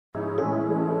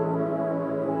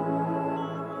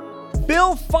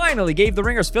Bill finally gave the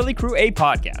Ringers Philly crew a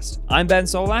podcast. I'm Ben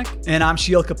Solak. And I'm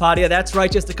Sheil Kapadia. That's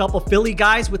right, just a couple Philly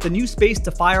guys with the new space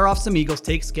to fire off some Eagles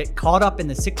takes, get caught up in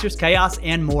the Sixers chaos,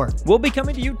 and more. We'll be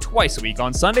coming to you twice a week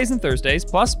on Sundays and Thursdays,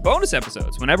 plus bonus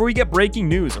episodes whenever we get breaking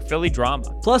news or Philly drama.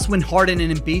 Plus, when Harden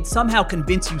and Embiid somehow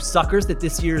convince you suckers that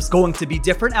this year's going to be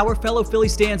different, our fellow Philly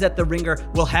stands at the Ringer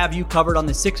will have you covered on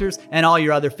the Sixers and all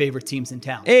your other favorite teams in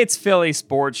town. It's Philly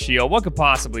Sports Shield. What could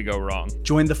possibly go wrong?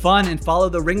 Join the fun and follow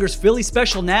the Ringer's Philly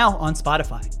special now on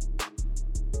Spotify.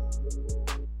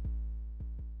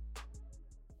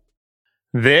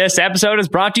 This episode is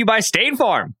brought to you by State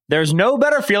Farm. There's no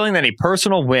better feeling than a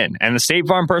personal win, and the State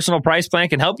Farm Personal Price Plan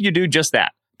can help you do just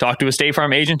that. Talk to a State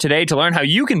Farm agent today to learn how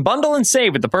you can bundle and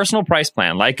save with the Personal Price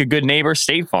Plan. Like a good neighbor,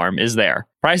 State Farm is there.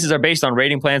 Prices are based on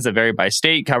rating plans that vary by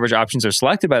state. Coverage options are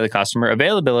selected by the customer.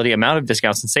 Availability, amount of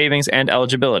discounts and savings, and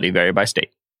eligibility vary by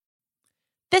state.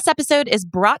 This episode is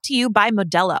brought to you by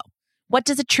Modelo. What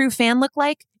does a true fan look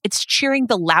like? It's cheering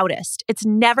the loudest. It's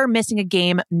never missing a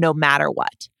game, no matter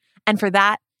what. And for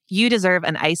that, you deserve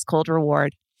an ice-cold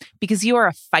reward because you are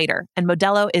a fighter, and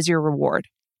Modelo is your reward.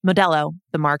 Modelo,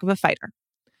 the mark of a fighter.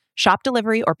 Shop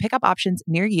delivery or pickup options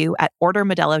near you at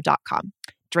ordermodelo.com.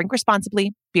 Drink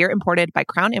responsibly. Beer imported by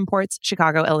Crown Imports,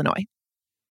 Chicago, Illinois.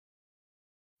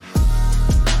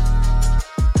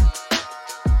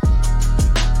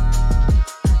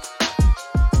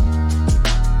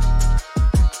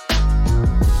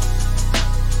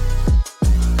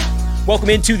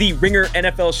 Welcome into the Ringer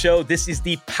NFL show. This is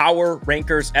the Power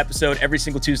Rankers episode. Every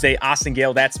single Tuesday, Austin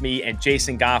Gale, that's me, and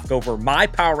Jason Goff go over my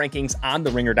power rankings on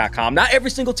theringer.com. Not every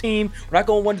single team. We're not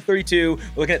going 1 to 32.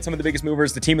 We're looking at some of the biggest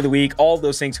movers, the team of the week, all of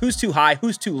those things. Who's too high?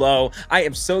 Who's too low? I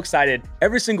am so excited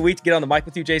every single week to get on the mic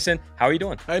with you, Jason. How are you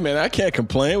doing? Hey, man, I can't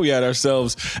complain. We had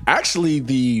ourselves actually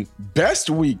the best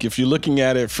week, if you're looking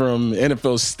at it from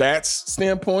NFL stats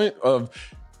standpoint, of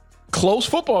close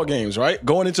football games, right?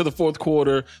 Going into the fourth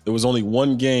quarter, there was only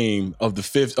one game of the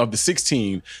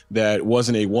 16 that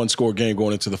wasn't a one-score game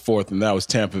going into the fourth, and that was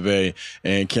Tampa Bay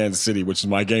and Kansas City, which is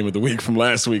my game of the week from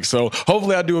last week. So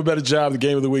hopefully I do a better job the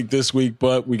game of the week this week,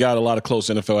 but we got a lot of close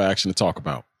NFL action to talk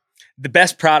about. The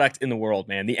best product in the world,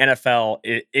 man. The NFL.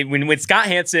 When Scott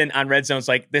Hansen on Red Zone's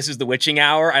like, this is the witching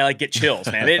hour, I get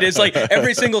chills, man. It is like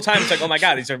every single time it's like, oh my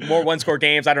God, these are more one-score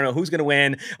games. I don't know who's going to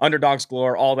win. Underdogs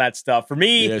galore, all that stuff. For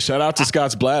me. Yeah, shout out to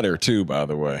Scott's bladder too, by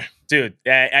the way. Dude,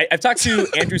 I've talked to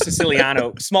Andrew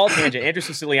Siciliano, small tangent, Andrew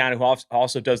Siciliano, who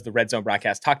also does the Red Zone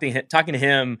broadcast, talking to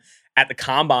him at the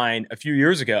Combine a few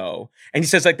years ago. And he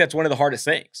says that's one of the hardest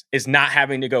things is not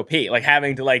having to go pee,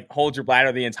 having to hold your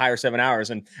bladder the entire 7 hours.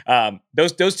 And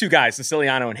those two guys,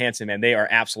 Siciliano and Hansen, man, they are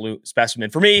absolute specimen.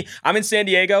 For me, I'm in San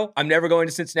Diego. I'm never going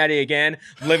to Cincinnati again,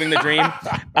 living the dream.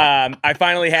 I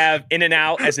finally have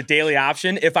In-N-Out as a daily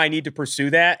option if I need to pursue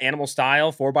that, animal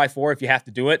style, 4x4 if you have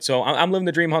to do it. So I'm living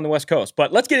the dream on the West Coast.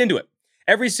 But let's get into it.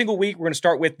 Every single week, we're going to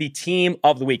start with the team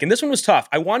of the week. And this one was tough.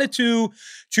 I wanted to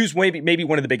choose maybe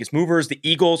one of the biggest movers. The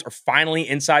Eagles are finally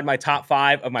inside my top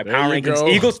 5 of my power rankings.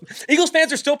 Eagles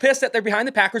fans are still pissed that they're behind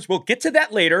the Packers. We'll get to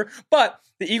that later. But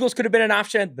the Eagles could have been an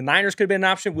option. The Niners could have been an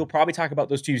option. We'll probably talk about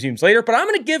those two teams later. But I'm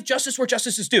going to give justice where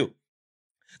justice is due.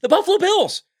 The Buffalo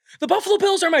Bills. The Buffalo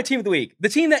Bills are my team of the week. The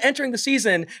team that entering the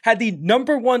season had the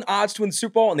number 1 odds to win the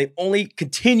Super Bowl, and they've only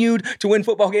continued to win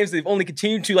football games. They've only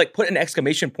continued to put an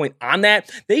exclamation point on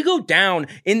that. They go down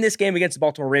in this game against the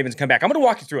Baltimore Ravens and come back. I'm going to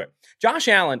walk you through it. Josh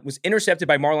Allen was intercepted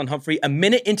by Marlon Humphrey a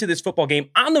minute into this football game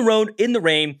on the road in the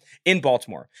rain in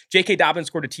Baltimore. J.K. Dobbins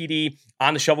scored a TD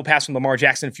on the shovel pass from Lamar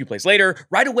Jackson a few plays later.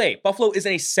 Right away, Buffalo is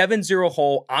in a 7-0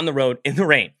 hole on the road in the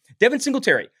rain. Devin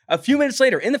Singletary, a few minutes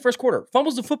later in the first quarter,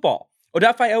 fumbles the football.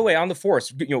 Odafe Owe on the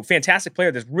force, fantastic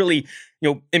player that's really,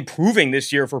 improving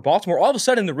this year for Baltimore. All of a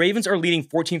sudden, the Ravens are leading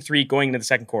 14-3 going into the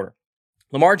second quarter.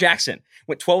 Lamar Jackson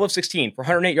went 12 of 16 for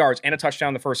 108 yards and a touchdown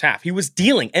in the first half. He was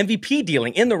MVP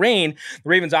dealing in the rain. The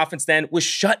Ravens offense then was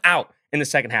shut out in the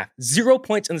second half. 0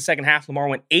 points in the second half. Lamar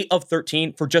went 8 of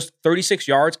 13 for just 36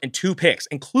 yards and 2 picks,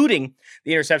 including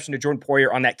the interception to Jordan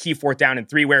Poyer on that key 4th down and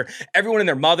 3, where everyone and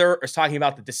their mother is talking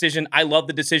about the decision. I love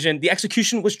the decision. The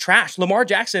execution was trash. Lamar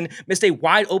Jackson missed a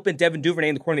wide open Devin Duvernay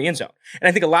in the corner of the end zone. And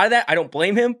I think a lot of that, I don't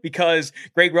blame him because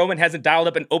Greg Roman hasn't dialed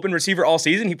up an open receiver all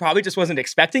season. He probably just wasn't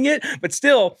expecting it. But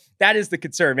still, that is the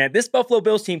concern, man. This Buffalo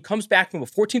Bills team comes back from a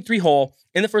 14-3 hole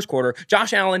in the first quarter.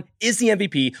 Josh Allen is the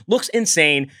MVP, looks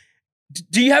insane.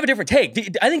 Do you have a different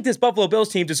take? I think this Buffalo Bills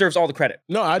team deserves all the credit.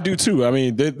 No, I do too. I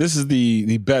mean, this is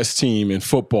the best team in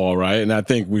football, right? And I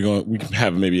think we can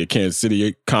have maybe a Kansas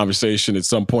City conversation at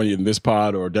some point in this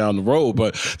pod or down the road.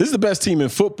 But this is the best team in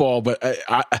football. But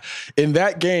I in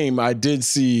that game, I did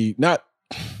see not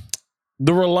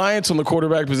the reliance on the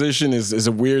quarterback position is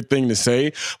a weird thing to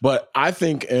say, but I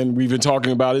think, and we've been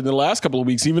talking about it in the last couple of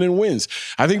weeks, even in wins,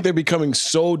 I think they're becoming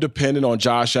so dependent on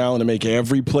Josh Allen to make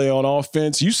every play on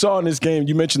offense. You saw in this game,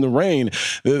 you mentioned the rain,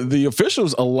 the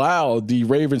officials allowed the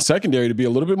Ravens secondary to be a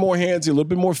little bit more handsy, a little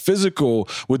bit more physical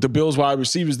with the Bills wide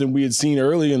receivers than we had seen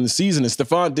earlier in the season. And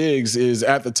Stephon Diggs is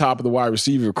at the top of the wide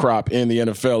receiver crop in the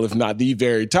NFL, if not the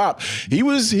very top. He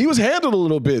was handled a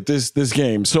little bit this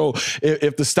game. So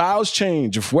if the styles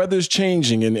change, if weather's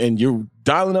changing and you're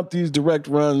dialing up these direct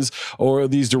runs or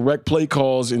these direct play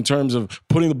calls in terms of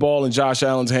putting the ball in Josh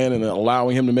Allen's hand and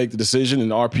allowing him to make the decision in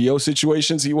RPO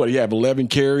situations, he had 11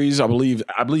 carries. I believe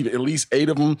at least 8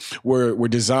 of them were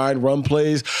designed run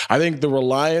plays. I think the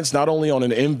reliance not only on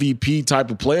an MVP type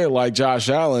of player like Josh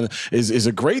Allen is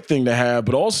a great thing to have,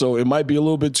 but also it might be a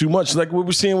little bit too much. Like what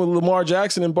we're seeing with Lamar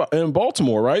Jackson in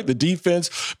Baltimore, right? The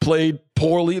defense played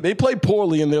poorly. They played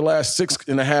poorly in their last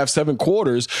 6.5, 7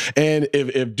 quarters. And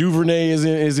if Duvernay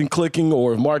isn't clicking,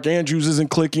 or if Mark Andrews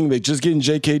isn't clicking, they just getting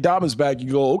J.K. Dobbins back.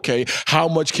 You go, okay, how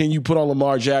much can you put on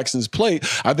Lamar Jackson's plate?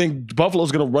 I think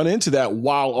Buffalo's going to run into that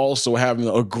while also having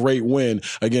a great win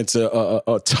against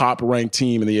a top-ranked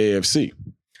team in the AFC.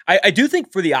 I do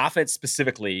think for the offense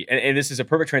specifically, and this is a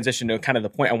perfect transition to kind of the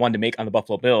point I wanted to make on the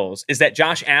Buffalo Bills, is that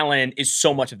Josh Allen is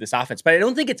so much of this offense. But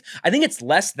I think it's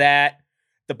less that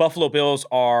the Buffalo Bills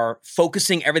are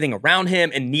focusing everything around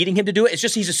him and needing him to do it. It's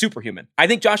just he's a superhuman. I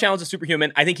think Josh Allen's a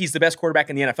superhuman. I think he's the best quarterback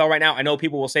in the NFL right now. I know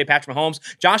people will say Patrick Mahomes.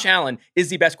 Josh Allen is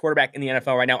the best quarterback in the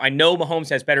NFL right now. I know Mahomes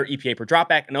has better EPA per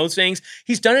dropback and those things.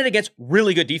 He's done it against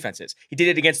really good defenses. He did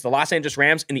it against the Los Angeles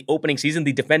Rams in the opening season,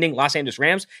 the defending Los Angeles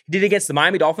Rams. He did it against the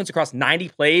Miami Dolphins across 90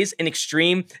 plays in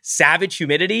extreme savage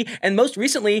humidity. And most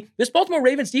recently, this Baltimore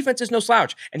Ravens defense is no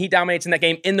slouch. And he dominates in that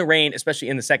game in the rain, especially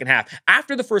in the second half.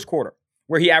 After the first quarter,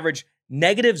 where he averaged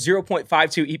negative 0.52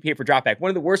 EPA per dropback, one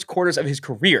of the worst quarters of his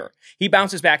career. He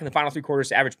bounces back in the final 3 quarters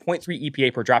to average 0.3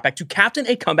 EPA per dropback to captain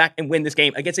a comeback and win this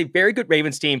game against a very good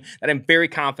Ravens team that I'm very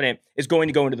confident is going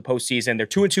to go into the postseason. They're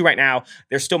 2-2 right now.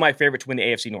 They're still my favorite to win the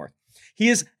AFC North. He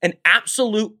is an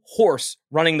absolute horse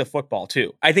running the football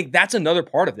too. I think that's another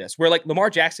part of this, where like Lamar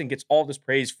Jackson gets all this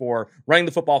praise for running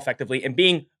the football effectively and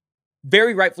being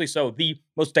very rightfully so, the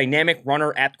most dynamic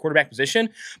runner at the quarterback position.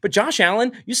 But Josh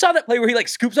Allen, you saw that play where he like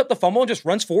scoops up the fumble and just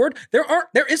runs forward. There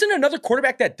isn't another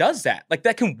quarterback that does that, like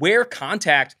that can wear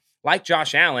contact like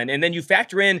Josh Allen. And then you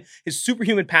factor in his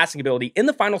superhuman passing ability in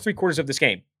the final 3 quarters of this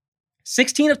game.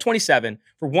 16 of 27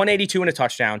 for 182 and a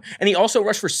touchdown. And he also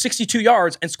rushed for 62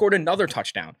 yards and scored another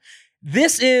touchdown.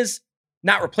 This is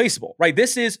not replaceable, right?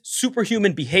 This is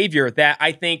superhuman behavior that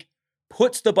I think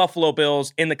puts the Buffalo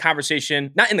Bills in the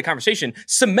conversation, not in the conversation,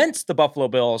 cements the Buffalo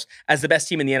Bills as the best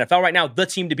team in the NFL right now, the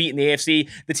team to beat in the AFC,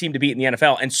 the team to beat in the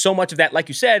NFL. And so much of that, like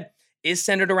you said, is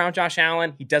centered around Josh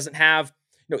Allen. He doesn't have,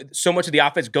 so much of the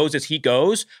offense goes as he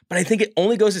goes, but I think it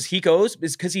only goes as he goes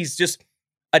because he's just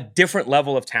a different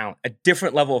level of talent, a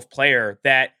different level of player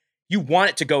that you want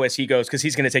it to go as he goes because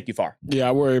he's going to take you far. Yeah,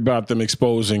 I worry about them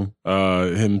exposing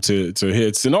him to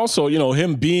hits. And also,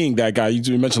 him being that guy.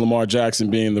 You mentioned Lamar Jackson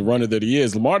being the runner that he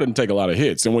is. Lamar doesn't take a lot of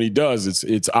hits. And when he does,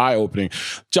 it's eye-opening.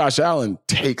 Josh Allen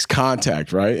takes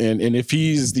contact, right? And if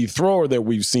he's the thrower that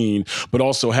we've seen, but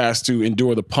also has to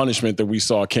endure the punishment that we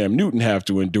saw Cam Newton have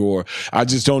to endure, I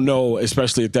just don't know,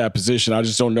 especially at that position, I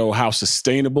just don't know how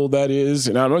sustainable that is.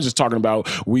 And I'm not just talking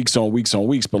about weeks on weeks on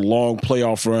weeks, but long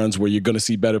playoff runs where you're going to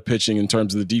see better pitching in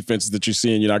terms of the defenses that you're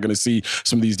seeing. You're not going to see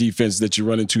some of these defenses that you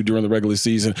run into during the regular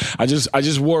season. I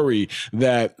just worry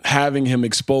that having him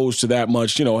exposed to that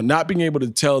much, not being able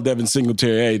to tell Devin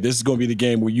Singletary, hey, this is going to be the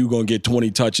game where you're going to get 20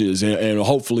 touches and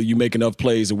hopefully you make enough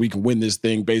plays and we can win this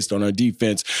thing based on our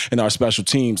defense and our special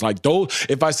teams. Like those,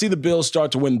 if I see the Bills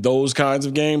start to win those kinds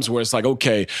of games where it's like,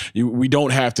 okay, we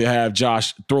don't have to have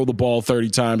Josh throw the ball 30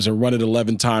 times and run it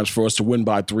 11 times for us to win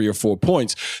by 3 or 4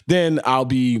 points, then I'll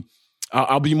be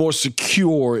more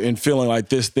secure in feeling like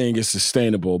this thing is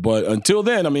sustainable. But until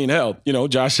then, I mean, hell,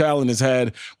 Josh Allen has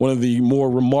had one of the more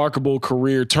remarkable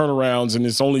career turnarounds, and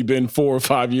it's only been 4 or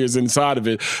 5 years inside of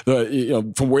it.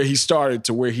 From where he started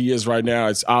to where he is right now,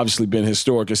 it's obviously been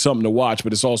historic. It's something to watch,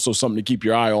 but it's also something to keep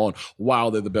your eye on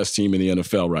while they're the best team in the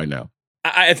NFL right now.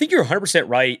 I think you're 100%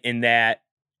 right in that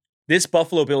this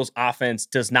Buffalo Bills offense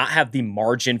does not have the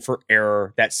margin for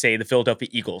error that, say, the Philadelphia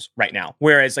Eagles right now.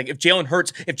 Whereas, like, if Jalen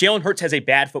Hurts has a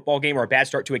bad football game or a bad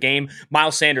start to a game,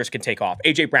 Miles Sanders can take off.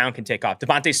 A.J. Brown can take off.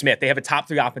 Devontae Smith. They have a top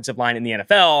 3 offensive line in the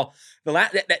NFL.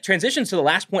 That transitions to the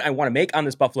last point I want to make on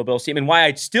this Buffalo Bills team and why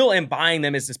I still am buying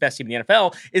them as this best team in the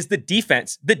NFL is the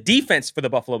defense. The defense for the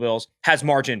Buffalo Bills has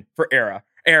margin for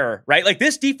error, right? Like,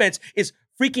 this defense is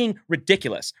freaking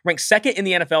ridiculous. Ranked second in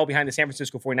the NFL behind the San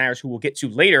Francisco 49ers, who we'll get to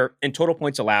later, in total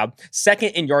points allowed, second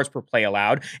in yards per play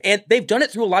allowed, and they've done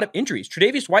it through a lot of injuries.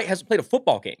 Tre'Davious White hasn't played a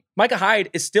football game. Micah Hyde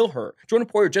is still hurt. Jordan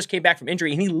Poyer just came back from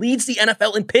injury, and he leads the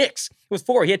NFL in picks with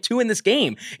 4. He had 2 in this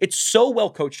game. It's so well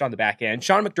coached on the back end.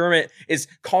 Sean McDermott is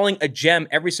calling a gem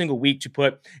every single week to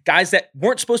put guys that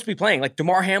weren't supposed to be playing, like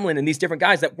DeMar Hamlin and these different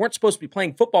guys that weren't supposed to be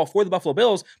playing football for the Buffalo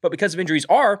Bills, but because of injuries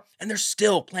are, and they're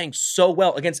still playing so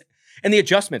well against. And the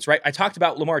adjustments, right? I talked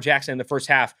about Lamar Jackson in the first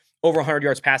half, over 100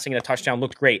 yards passing and a touchdown,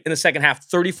 looked great. In the second half,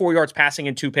 34 yards passing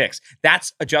and 2 picks.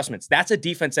 That's adjustments. That's a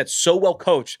defense that's so well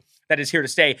coached that is here to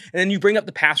stay. And then you bring up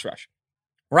the pass rush.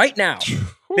 Right now,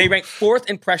 they rank 4th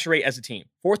in pressure rate as a team.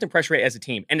 4th in pressure rate as a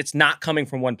team, and it's not coming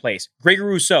from one place.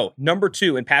 Gregory Rousseau, number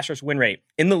 2 in pass rush win rate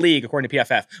in the league, according to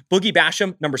PFF. Boogie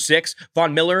Basham, number 6.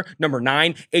 Von Miller, number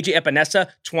 9. AJ Epinesa,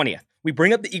 20th. We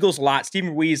bring up the Eagles a lot.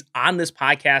 Stephen Ruiz on this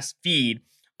podcast feed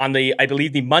on the, I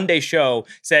believe, the Monday show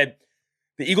said,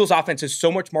 the Eagles offense has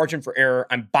so much margin for error.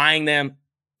 I'm buying them.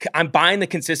 I'm buying the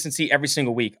consistency every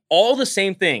single week. All the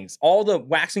same things, all the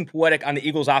waxing poetic on the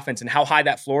Eagles offense and how high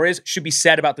that floor is should be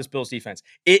said about this Bills defense.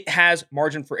 It has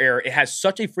margin for error. It has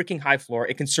such a freaking high floor.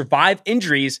 It can survive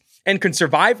injuries and can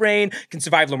survive rain, can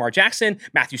survive Lamar Jackson,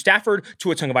 Matthew Stafford,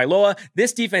 Tua Tagovailoa.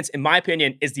 This defense, in my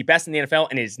opinion, is the best in the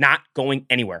NFL and it is not going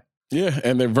anywhere. Yeah,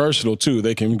 and they're versatile too.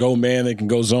 They can go man, they can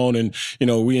go zone. And, you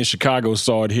know, we in Chicago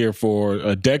saw it here for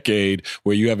a decade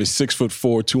where you have a 6'4",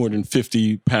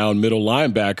 250-pound middle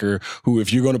linebacker who,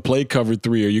 if you're going to play cover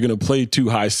 3 or you're going to play 2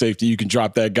 high safety, you can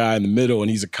drop that guy in the middle,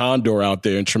 and he's a condor out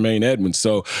there in Tremaine Edmonds.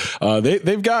 So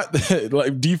they've got,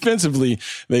 like, defensively,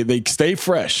 they stay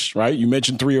fresh, right? You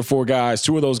mentioned 3 or 4 guys.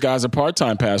 2 of those guys are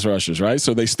part-time pass rushers, right?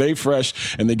 So they stay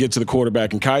fresh and they get to the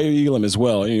quarterback. And Kyle Elam as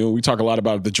well. You know, we talk a lot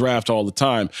about the draft all the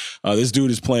time. This dude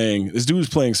is playing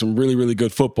some really, really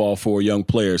good football for a young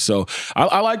player. So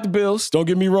I like the Bills. Don't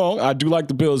get me wrong. I do like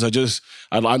the Bills.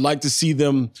 I'd like to see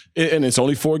them, and it's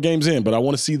only 4 games in, but I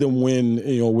want to see them win,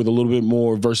 you know, with a little bit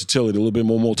more versatility, a little bit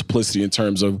more multiplicity in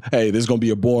terms of, hey, this is going to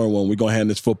be a boring one. We're going to hand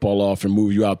this football off and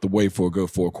move you out the way for a good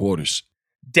 4 quarters.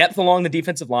 Depth along the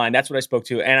defensive line. That's what I spoke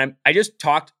to. And I just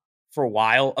talked for a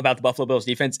while about the Buffalo Bills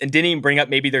defense and didn't even bring up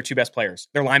maybe their 2 best players.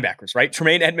 They're linebackers, right?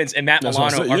 Tremaine Edmonds and Matt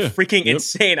Milano are freaking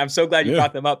insane. I'm so glad you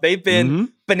brought them up. They've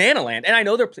been banana land. And I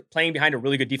know they're playing behind a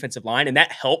really good defensive line, and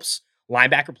that helps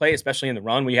linebacker play, especially in the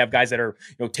run when you have guys that are,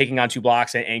 you know, taking on 2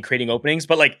 blocks and creating openings.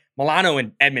 But like Milano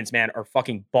and Edmonds, man, are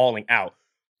fucking balling out.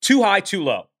 Too high, too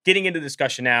low. Getting into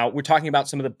discussion now, we're talking about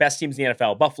some of the best teams in the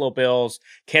NFL. Buffalo Bills,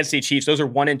 Kansas City Chiefs. Those are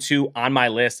 1 and 2 on my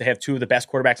list. They have 2 of the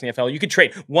best quarterbacks in the NFL. You could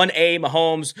trade 1A,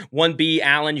 Mahomes, 1B,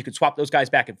 Allen. You could swap those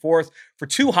guys back and forth. For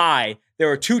too high,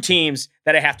 there are 2 teams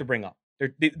that I have to bring up.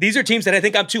 These are teams that I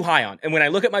think I'm too high on. And when I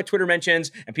look at my Twitter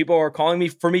mentions and people are calling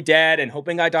me dead and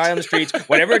hoping I die on the streets,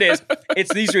 whatever it is,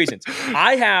 it's these reasons.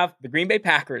 I have the Green Bay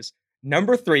Packers,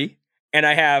 number 3. And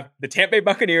I have the Tampa Bay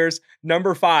Buccaneers,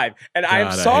 number 5. And God,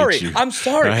 I'm sorry. I'm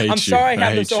sorry I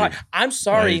have them so high. I'm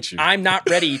sorry I'm not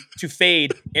ready to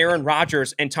fade Aaron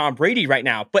Rodgers and Tom Brady right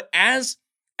now. But as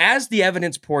the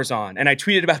evidence pours on, and I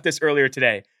tweeted about this earlier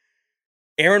today,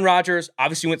 Aaron Rodgers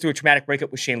obviously went through a traumatic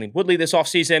breakup with Shailene Woodley this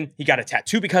offseason. He got a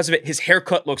tattoo because of it. His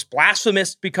haircut looks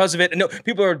blasphemous because of it. And no,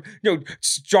 people are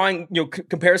drawing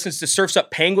comparisons to Surf's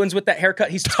Up Penguins with that haircut.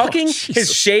 He's tucking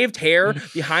his shaved hair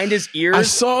behind his ears. I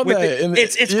saw that.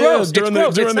 It's gross. During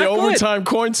the overtime good.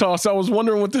 coin toss, I was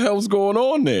wondering what the hell was going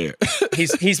on there.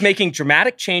 He's making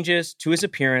dramatic changes to his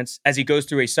appearance as he goes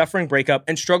through a suffering breakup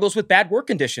and struggles with bad work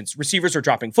conditions. Receivers are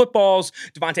dropping footballs.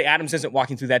 Devontae Adams isn't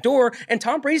walking through that door, and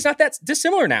Tom Brady's not that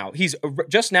dissimilar now. He's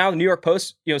just now, the New York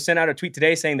Post, sent out a tweet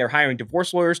today saying they're hiring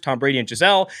divorce lawyers, Tom Brady and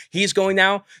Giselle. He's going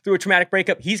now through a traumatic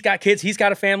breakup. He's got kids. He's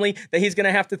got a family that he's going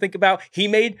to have to think about. He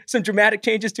made some dramatic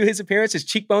changes to his appearance. His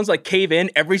cheekbones like cave in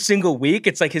every single week.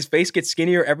 It's like his face gets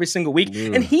skinnier every single week.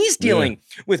 And he's dealing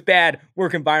with bad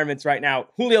work environments right now.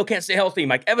 Julio can't stay healthy.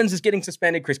 Mike Evans is getting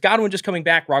suspended. Chris Godwin just coming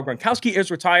back. Rob Gronkowski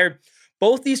is retired.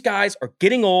 Both these guys are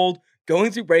getting old,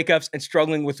 going through breakups and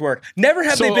struggling with work. Never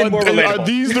have they been more relatable. Are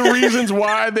these the reasons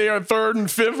why they are 3rd and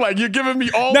 5th? Like, you're giving me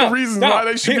all the reasons why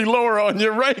they should be lower on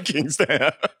your rankings.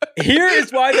 Here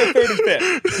is why they're 3rd and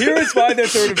 5th. Here is why they're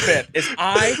 3rd and 5th. Is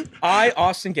I,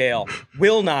 Austin Gale,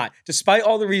 will not, despite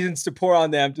all the reasons to pour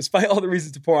on them,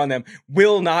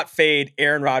 will not fade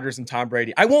Aaron Rodgers and Tom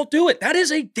Brady. I won't do it. That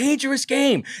is a dangerous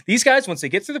game. These guys, once they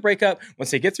get through the breakup,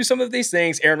 once they get through some of these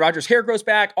things, Aaron Rodgers' hair grows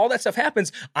back, all that stuff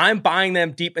happens, I'm buying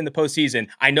them deep in the postseason.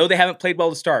 I know they haven't played well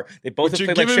to start. They both have played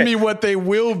like shit. You're giving me what they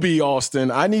will be,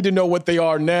 Austin. I need to know what they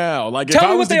are now. Like, if Tell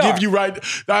I me was what to they give are. you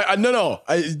right, no.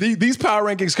 These power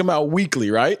rankings come out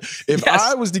weekly, right? If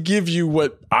I was to give you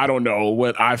what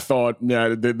I thought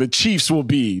the Chiefs will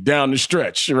be down the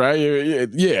stretch, right?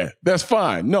 Yeah, that's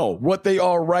fine. No, what they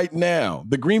are right now,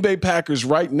 the Green Bay Packers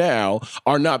right now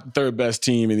are not the third best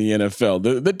team in the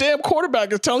NFL. The damn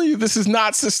quarterback is telling you this is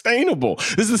not sustainable.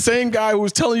 This is the same guy who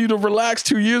was telling you to relax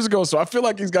 2 years ago. So I feel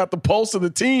like he's got the pulse of the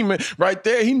team right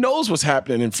there. He knows what's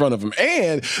happening in front of him.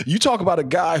 And you talk about a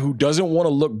guy who doesn't want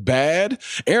to look bad.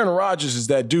 Aaron Rodgers is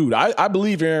that dude. I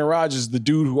believe Aaron Rodgers is the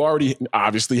dude who already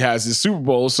obviously has his Super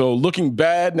Bowl. So looking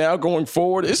bad now going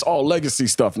forward, it's all legacy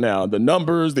stuff now. The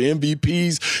numbers, the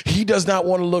MVPs. He does not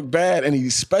want to look bad. And he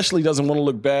especially doesn't want to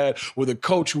look bad with a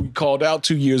coach who he called out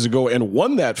 2 years ago and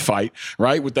won that fight,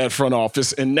 right, with that front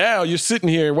office. And now you're sitting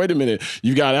here, wait a minute,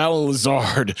 you got Alan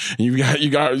Lazard, and you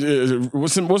got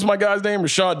what's my guy's name?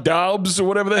 Rashad Dobbs or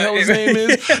whatever the hell his name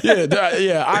is.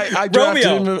 I drafted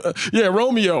him.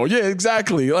 Romeo. Yeah,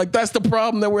 exactly. Like, that's the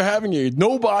problem that we're having here.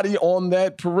 Nobody on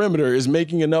that perimeter is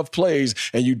making enough plays,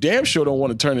 and you damn sure don't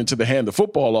want to turn into the hand the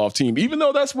football off team, even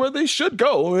though that's where they should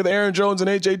go with Aaron Jones and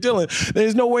A.J. Dillon.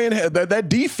 There's no way in hell that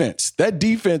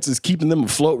defense is keeping them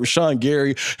afloat. Rashawn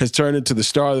Gary has turned into the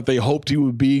star that they hoped he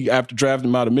would be after drafting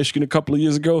him out of Michigan a couple of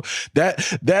years ago.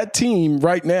 That team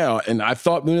right now, and I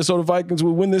thought the Minnesota Vikings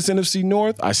would win this NFC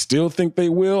North. I still think they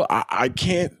will. I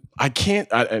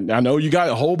know you got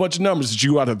a whole bunch of numbers that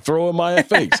you got to throw in my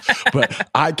face, but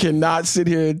I cannot sit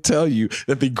here and tell you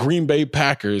that the Green Bay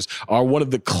Packers are one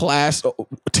of the class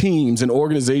teams and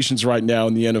organizations right now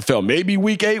in the NFL. Maybe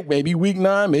week 8, maybe week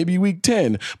 9, maybe week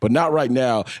 10, but not right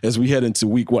now as we head into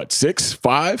week, 6,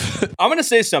 5? I'm going to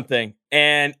say something,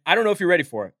 and I don't know if you're ready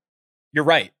for it. You're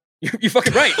right. You're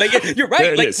fucking right. Like, you're right.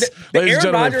 There it like, is. The Ladies and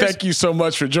gentlemen, Rodgers, thank you so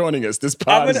much for joining us. This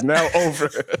pod is now over.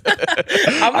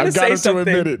 I've got to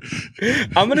admit it.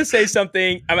 I'm going to say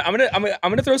something. I'm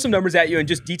going to throw some numbers at you and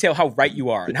just detail how right you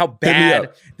are and how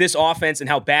bad this offense and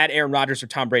how bad Aaron Rodgers or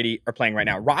Tom Brady are playing right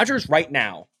now. Rodgers right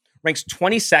now ranks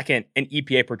 22nd in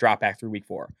EPA per dropback through week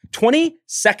 4.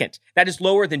 22nd. That is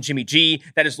lower than Jimmy G.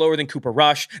 That is lower than Cooper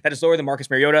Rush. That is lower than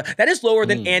Marcus Mariota. That is lower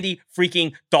than Andy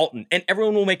freaking Dalton. And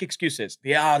everyone will make excuses.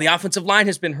 The offensive line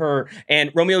has been hurt,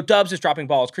 and Romeo Doubs is dropping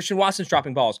balls. Christian Watson's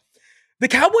dropping balls. The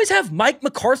Cowboys have Mike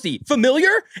McCarthy, familiar,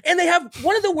 and they have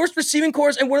one of the worst receiving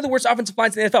corps and one of the worst offensive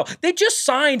lines in the NFL. They just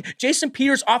signed Jason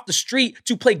Peters off the street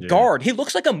to play guard. He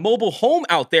looks like a mobile home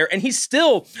out there, and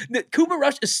Cooper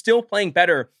Rush is still playing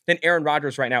better than Aaron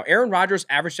Rodgers right now. Aaron Rodgers'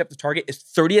 average depth of target is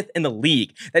 30th in the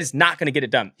league. That is not going to get it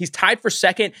done. He's tied for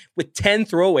second with 10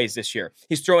 throwaways this year.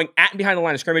 He's throwing at and behind the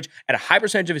line of scrimmage at a high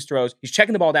percentage of his throws. He's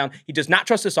checking the ball down. He does not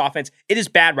trust this offense. It is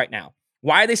bad right now.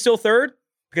 Why are they still third?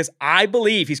 Because I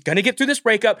believe he's going to get through this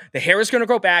breakup. The hair is going to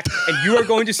grow back, and you are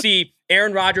going to see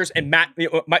Aaron Rodgers and Mike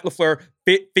LaFleur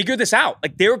figure this out.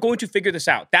 Like, they're going to figure this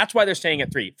out. That's why they're staying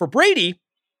at 3. For Brady,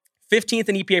 15th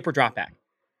in EPA per dropback.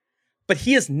 But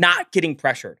he is not getting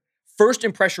pressured. First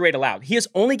in pressure rate allowed. He is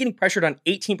only getting pressured on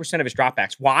 18% of his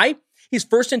dropbacks. Why? He's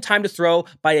first in time to throw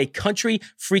by a country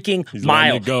freaking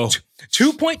mile.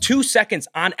 2.2 seconds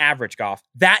on average, Goff.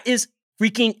 That is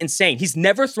freaking insane. He's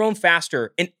never thrown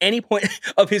faster in any point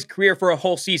of his career for a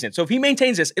whole season. So if he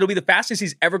maintains this, it'll be the fastest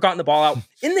he's ever gotten the ball out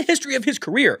in the history of his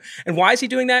career. And why is he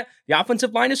doing that? The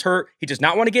offensive line is hurt. He does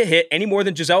not want to get hit any more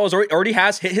than Giselle already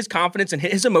has hit his confidence and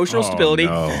hit his emotional stability.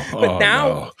 But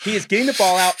now he is getting the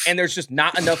ball out, and there's just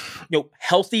not enough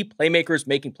healthy playmakers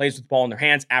making plays with the ball in their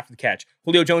hands after the catch.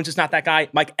 Julio Jones is not that guy.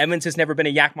 Mike Evans has never been a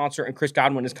yak monster, and Chris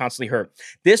Godwin is constantly hurt.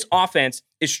 This offense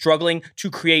is struggling to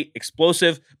create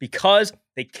explosive because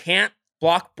they can't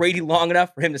block Brady long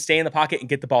enough for him to stay in the pocket and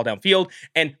get the ball downfield.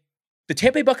 And the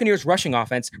Tampa Bay Buccaneers rushing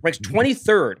offense ranks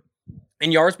 23rd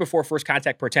in yards before first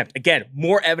contact per attempt. Again,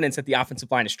 more evidence that the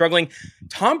offensive line is struggling.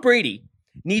 Tom Brady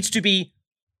needs to be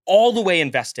all the way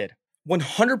invested,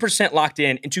 100% locked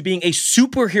in into being a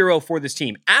superhero for this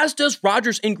team, as does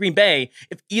Rodgers in Green Bay,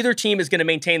 if either team is going to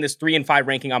maintain this 3 and 5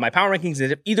 ranking on my power rankings,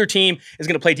 and if either team is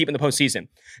going to play deep in the postseason.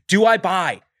 Do I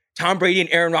buy Tom Brady and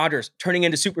Aaron Rodgers turning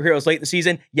into superheroes late in the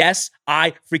season? Yes,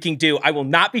 I freaking do. I will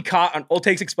not be caught on Old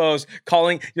Takes Exposed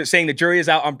saying the jury is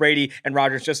out on Brady and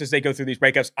Rodgers just as they go through these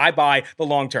breakups. I buy the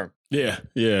long term. Yeah.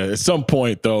 At some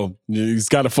point, though, he's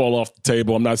got to fall off the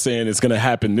table. I'm not saying it's going to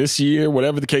happen this year,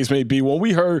 whatever the case may be. When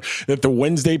we heard that the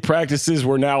Wednesday practices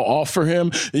were now off for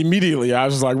him, immediately I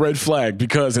was like, red flag,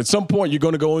 because at some point you're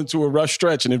going to go into a rush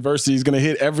stretch and adversity is going to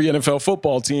hit every NFL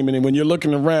football team. And when you're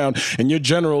looking around and your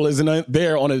general isn't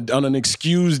there on an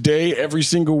excused day every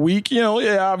single week,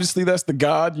 obviously that's the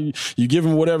God. You give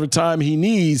him whatever time he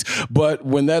needs. But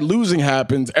when that losing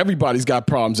happens, everybody's got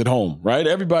problems at home, right?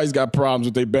 Everybody's got problems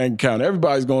with their bank account.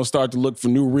 Everybody's going to start to look for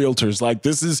new realtors. Like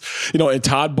this is, and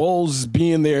Todd Bowles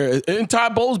being there,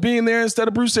 instead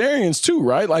of Bruce Arians too,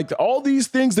 right? Like all these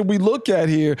things that we look at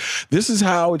here, this is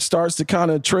how it starts to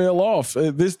kind of trail off.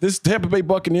 This Tampa Bay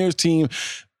Buccaneers team,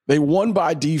 they won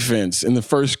by defense in the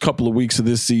first couple of weeks of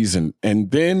this season.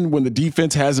 And then when the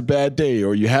defense has a bad day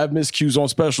or you have miscues on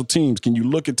special teams, can you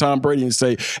look at Tom Brady and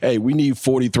say, hey, we need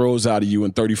 40 throws out of you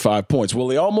and 35 points? Well,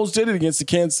 they almost did it against the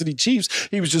Kansas City Chiefs.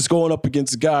 He was just going up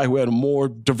against a guy who had a more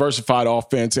diversified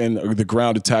offense and the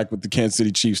ground attack with the Kansas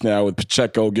City Chiefs now with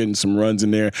Pacheco getting some runs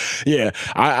in there. Yeah,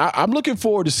 I'm looking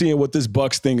forward to seeing what this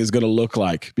Bucs thing is going to look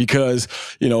like because,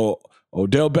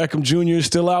 Odell Beckham Jr. is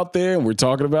still out there, and we're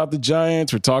talking about the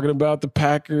Giants, we're talking about the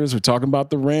Packers, we're talking about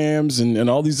the Rams and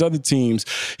all these other teams.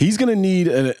 He's going to need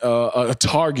a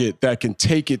target that can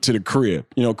take it to the crib.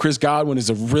 Chris Godwin is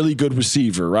a really good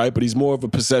receiver, right? But he's more of a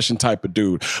possession type of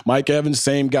dude. Mike Evans,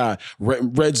 same guy,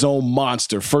 red zone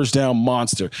monster, first down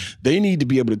monster. They need to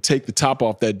be able to take the top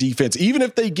off that defense, even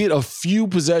if they get a few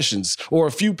possessions or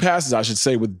a few passes, I should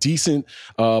say, with decent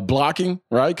blocking,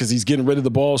 right? Because he's getting rid of the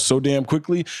ball so damn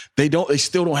quickly. They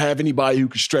still don't have anybody who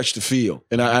can stretch the field.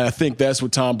 And I think that's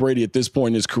what Tom Brady at this point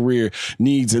in his career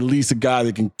needs, at least a guy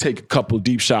that can take a couple of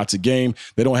deep shots a game.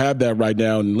 They don't have that right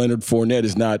now, and Leonard Fournette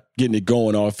is not getting it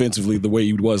going offensively the way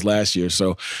he was last year.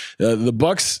 So the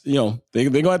Bucs, they're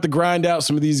going to have to grind out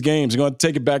some of these games. They're going to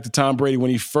take it back to Tom Brady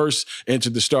when he first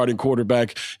entered the starting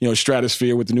quarterback,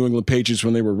 stratosphere with the New England Patriots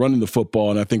when they were running the football.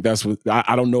 And I think that's what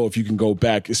I don't know if you can go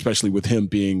back, especially with him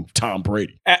being Tom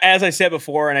Brady. As I said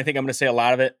before, and I think I'm going to say a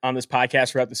lot of it on this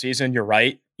podcast throughout the season, you're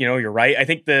right. You're right. I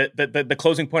think the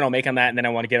closing point I'll make on that, and then I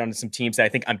want to get onto some teams that I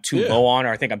think I'm too low on, or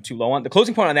I think I'm too low on. The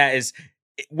closing point on that is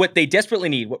what they desperately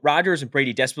need, what Rodgers and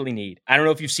Brady desperately need. I don't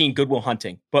know if you've seen Good Will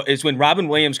Hunting, but it's when Robin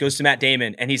Williams goes to Matt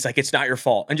Damon and he's like, it's not your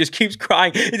fault, and just keeps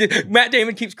crying. Matt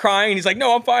Damon keeps crying and he's like,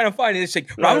 no, I'm fine. And it's like,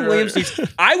 Robin Williams needs,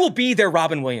 I will be their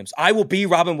Robin Williams. I will be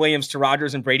Robin Williams to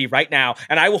Rodgers and Brady right now,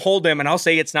 and I will hold them and I'll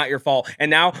say it's not your fault.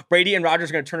 And now Brady and Rodgers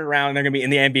are going to turn it around and they're going to be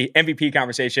in the MVP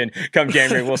conversation come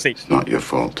January. We'll see. It's not your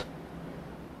fault.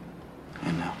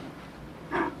 I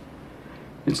know.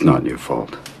 It's not your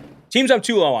fault. Teams I'm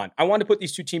too low on. I wanted to put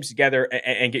these two teams together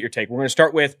and get your take. We're going to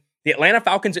start with the Atlanta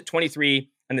Falcons at 23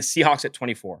 and the Seahawks at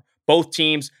 24. Both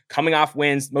teams coming off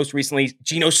wins. Most recently,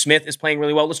 Geno Smith is playing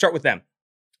really well. Let's start with them.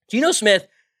 Geno Smith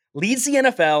leads the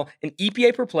NFL in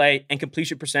EPA per play and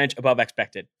completion percentage above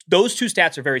expected. Those two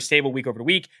stats are very stable week over to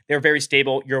week. They're very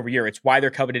stable year over year. It's why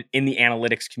they're coveted in the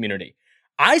analytics community.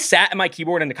 I sat at my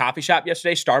keyboard in the coffee shop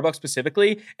yesterday, Starbucks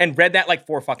specifically, and read that like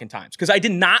 4 fucking times because I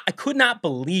could not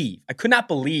believe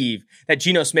that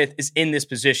Geno Smith is in this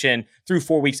position through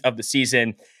 4 weeks of the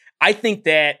season. I think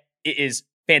that it is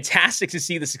fantastic to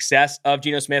see the success of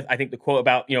Geno Smith. I think the quote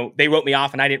about, they wrote me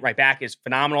off and I didn't write back is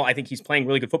phenomenal. I think he's playing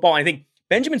really good football. I think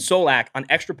Benjamin Solak on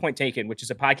Extra Point Taken, which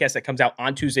is a podcast that comes out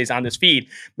on Tuesdays on this feed,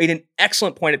 made an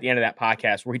excellent point at the end of that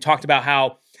podcast where he talked about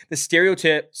how the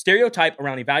stereotype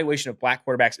around the evaluation of black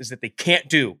quarterbacks is that they can't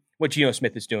do what Geno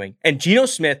Smith is doing. And Geno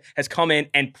Smith has come in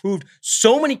and proved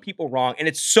so many people wrong, and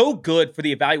it's so good for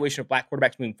the evaluation of black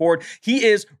quarterbacks moving forward. He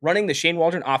is running the Shane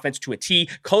Waldron offense to a T,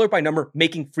 color by number,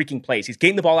 making freaking plays. He's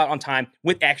getting the ball out on time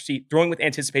with accuracy, throwing with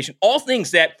anticipation, all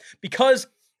things that, because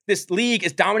this league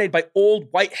is dominated by old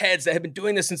white heads that have been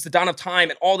doing this since the dawn of time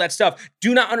and all that stuff,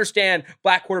 do not understand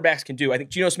black quarterbacks can do. I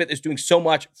think Geno Smith is doing so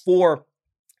much for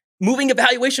moving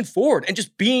evaluation forward and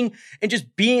just being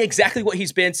exactly what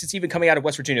he's been since even coming out of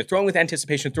West Virginia, throwing with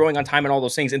anticipation, throwing on time and all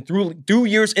those things. And through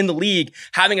years in the league,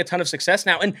 having a ton of success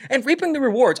now and reaping the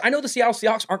rewards. I know the Seattle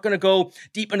Seahawks aren't going to go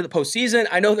deep into the postseason.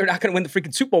 I know they're not going to win the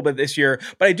freaking Super Bowl this year,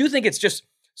 but I do think it's just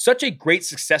such a great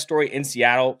success story in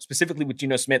Seattle, specifically with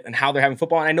Geno Smith and how they're having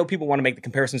football. And I know people want to make the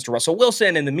comparisons to Russell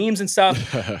Wilson and the memes and stuff.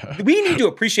 We need to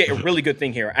appreciate a really good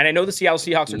thing here. And I know the Seattle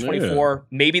Seahawks are 24.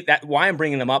 Yeah. Maybe that why I'm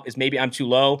bringing them up is maybe I'm too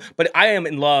low, but I am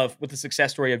in love with the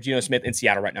success story of Geno Smith in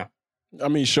Seattle right now. I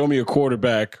mean, show me a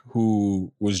quarterback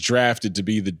who was drafted to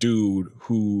be the dude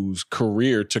whose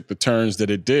career took the turns that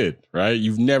it did, right?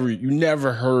 You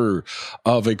never heard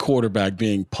of a quarterback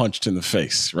being punched in the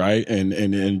face, right?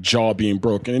 And jaw being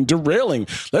broken and derailing.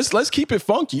 Let's keep it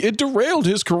funky. It derailed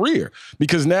his career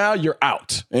because now you're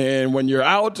out. And when you're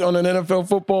out on an NFL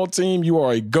football team, you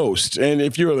are a ghost. And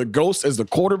if you're the ghost as the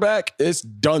quarterback, it's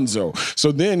donezo.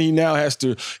 So then he now has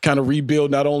to kind of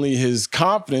rebuild not only his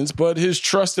confidence, but his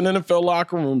trust in NFL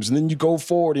locker rooms. And then you go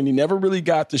forward and he never really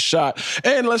got the shot.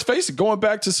 And let's face it, going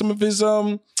back to some of his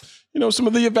some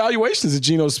of the evaluations of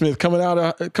Geno Smith coming out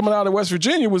of West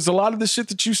Virginia was a lot of the shit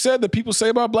that you said that people say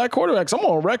about black quarterbacks. I'm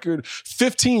on record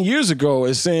 15 years ago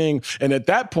as saying, and at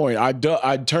that point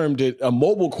I termed it a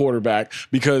mobile quarterback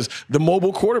because the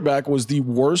mobile quarterback was the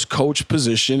worst coach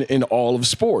position in all of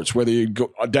sports, whether you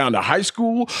go down to high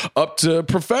school up to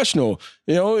professional.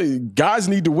 Guys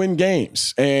need to win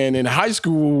games. And in high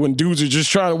school, when dudes are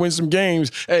just trying to win some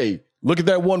games, hey, look at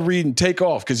that one read and take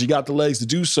off because you got the legs to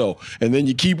do so. And then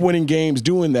you keep winning games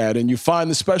doing that. And you find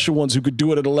the special ones who could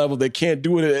do it at a level they can't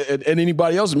do it at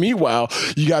anybody else. Meanwhile,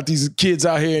 you got these kids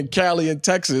out here in Cali and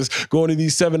Texas going to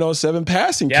these 7-on-7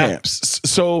 passing camps.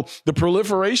 So the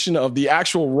proliferation of the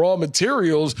actual raw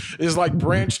materials is like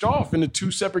branched off into two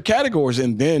separate categories.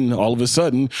 And then all of a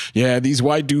sudden, these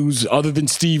white dudes, other than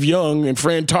Steve Young and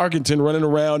Fran Tarkenton, running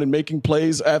around and making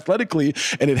plays athletically,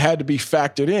 and it had to be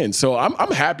factored in. So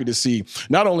I'm happy to see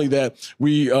not only that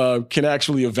we can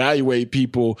actually evaluate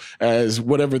people as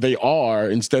whatever they are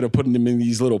instead of putting them in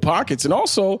these little pockets, and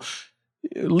also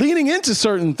leaning into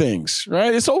certain things,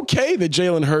 right? It's okay that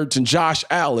Jalen Hurts and Josh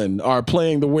Allen are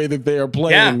playing the way that they are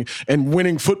playing and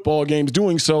winning football games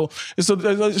doing so. And so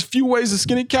there's a few ways to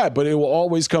skin a cat, but it will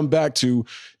always come back to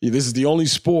this is the only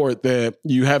sport that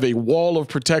you have a wall of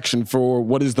protection for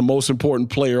what is the most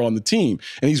important player on the team.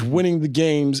 And he's winning the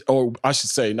games, or I should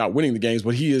say not winning the games,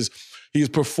 but he is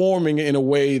performing in a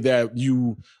way that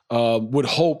you would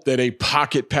hope that a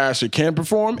pocket passer can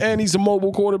perform, and he's a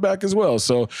mobile quarterback as well.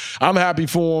 So I'm happy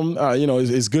for him.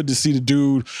 It's good to see the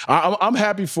dude. I'm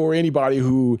happy for anybody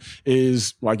who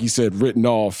is, like you said, written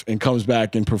off and comes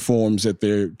back and performs at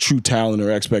their true talent or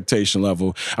expectation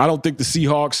level. I don't think the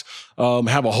Seahawks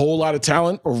have a whole lot of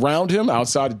talent around him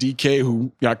outside of DK,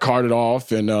 who got carted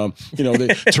off, and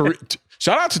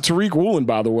shout out to Tariq Woolen,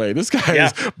 by the way. This guy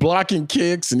is blocking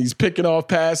kicks and he's picking off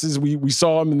passes. We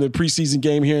saw him in the preseason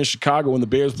game here in Chicago when the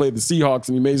Bears played the Seahawks,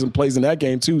 and he made some plays in that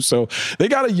game too. So they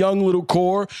got a young little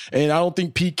core, and I don't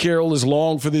think Pete Carroll is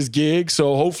long for this gig.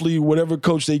 So hopefully whatever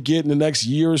coach they get in the next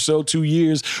year or so, 2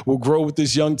 years, will grow with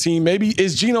this young team. Maybe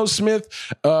is Geno Smith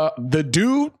the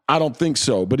dude? I don't think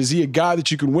so. But is he a guy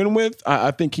that you can win with? I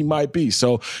think he might be.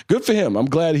 So good for him. I'm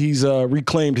glad he's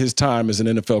reclaimed his time as an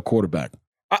NFL quarterback.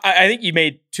 I think you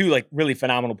made two really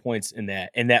phenomenal points in that.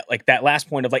 And that last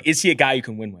point of is he a guy you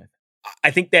can win with?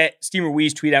 I think that Steve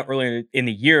Ruiz tweeted out earlier in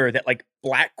the year that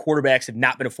black quarterbacks have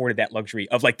not been afforded that luxury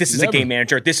of this is a game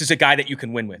manager. This is a guy that you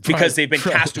can win with because they've been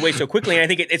cast away so quickly. And I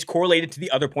think it's correlated to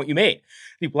the other point you made.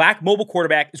 The black mobile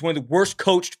quarterback is one of the worst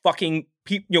coached fucking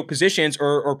positions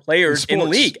or players in the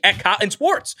league in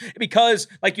sports, because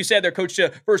like you said, they're coached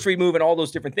to first read move and all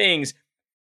those different things.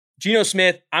 Geno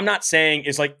Smith, I'm not saying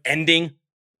is ending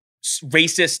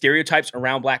racist stereotypes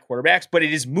around black quarterbacks, but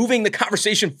it is moving the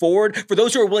conversation forward for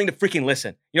those who are willing to freaking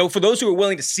listen. For those who are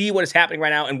willing to see what is happening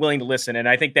right now and willing to listen. And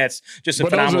I think that's just a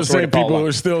phenomenal story. But those are the same people who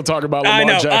are still talking about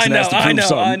Lamar Jackson has to prove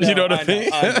something. You know what I mean?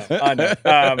 I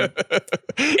know.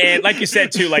 And like you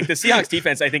said too, the Seahawks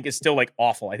defense, I think is still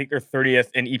awful. I think they're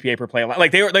 30th in EPA per play.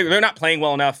 They're not playing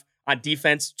well enough on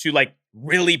defense to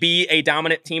really be a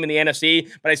dominant team in the NFC,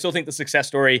 but I still think the success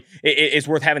story is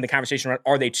worth having the conversation around.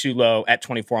 Are they too low at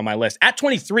 24 on my list? At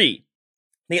 23,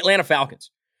 the Atlanta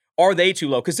Falcons. Are they too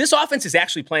low? Because this offense is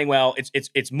actually playing well.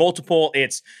 It's multiple.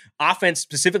 Its offense,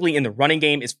 specifically in the running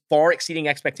game, is far exceeding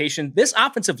expectation. This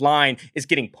offensive line is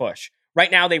getting pushed. Right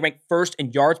now, they rank first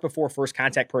in yards before first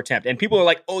contact per attempt. And people are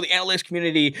like, the analytics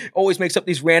community always makes up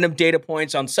these random data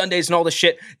points on Sundays and all this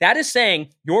shit. That is saying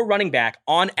your running back,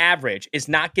 on average, is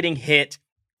not getting hit.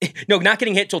 Not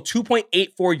getting hit till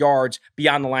 2.84 yards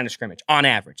beyond the line of scrimmage, on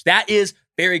average. That is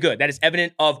very good. That is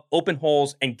evident of open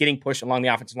holes and getting pushed along the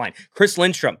offensive line. Chris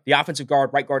Lindstrom, the offensive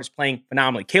right guard, is playing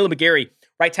phenomenally. Caleb McGarry,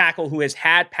 right tackle, who has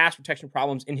had pass protection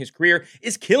problems in his career,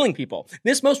 is killing people.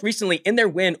 This most recently in their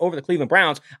win over the Cleveland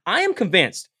Browns. I am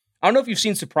convinced. I don't know if you've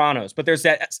seen Sopranos, but there's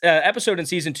that episode in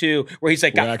season 2 where he's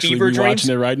got fever dreams. We're watching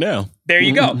it right now. There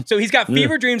you go. So he's got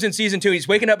fever dreams in season 2. He's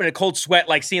waking up in a cold sweat,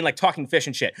 seeing talking fish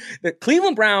and shit. The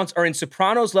Cleveland Browns are in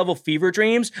Sopranos level fever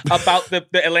dreams about the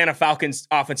Atlanta Falcons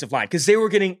offensive line because they were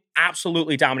getting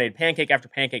absolutely dominated, pancake after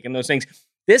pancake and those things.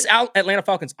 This Atlanta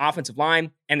Falcons offensive line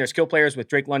and their skill players with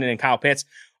Drake London and Kyle Pitts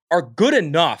are good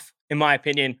enough, in my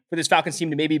opinion, for this Falcons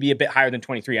team to maybe be a bit higher than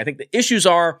 23. I think the issues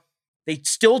are they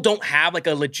still don't have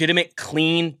a legitimate,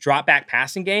 clean drop-back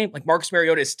passing game. Marcus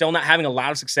Mariota is still not having a lot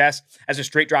of success as a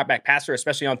straight drop-back passer,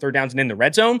 especially on third downs and in the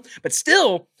red zone. But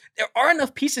still, there are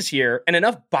enough pieces here and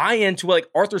enough buy-in to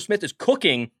what Arthur Smith is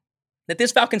cooking that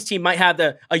this Falcons team might have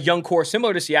a young core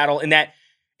similar to Seattle in that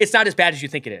it's not as bad as you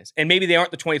think it is. And maybe they aren't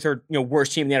the 23rd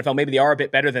worst team in the NFL. Maybe they are a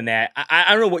bit better than that.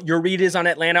 I don't know what your read is on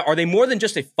Atlanta. Are they more than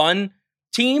just a fun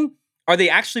team? Are they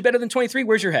actually better than 23?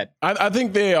 Where's your head? I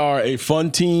think they are a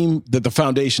fun team that the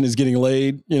foundation is getting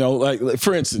laid. You know, like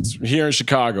for instance, here in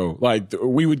Chicago, like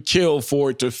we would kill for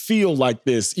it to feel like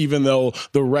this, even though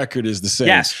the record is the same.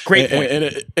 Yes, great point.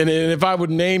 And if I would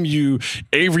name you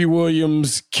Avery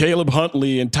Williams, Caleb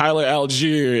Huntley, and Tyler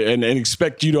Algier, and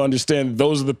expect you to understand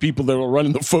those are the people that were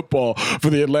running the football for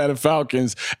the Atlanta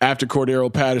Falcons after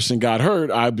Cordero Patterson got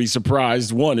hurt, I'd be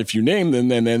surprised, one, if you name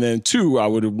them, and then two, I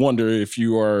would wonder if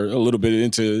you are a little bit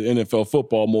into NFL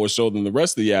football more so than the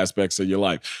rest of the aspects of your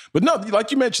life. But no,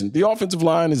 like you mentioned, the offensive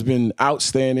line has been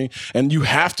outstanding, and you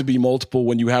have to be multiple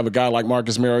when you have a guy like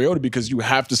Marcus Mariota because you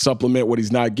have to supplement what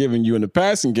he's not giving you in the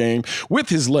passing game with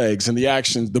his legs and the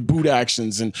actions, the boot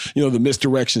actions, and the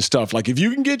misdirection stuff. Like if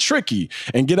you can get tricky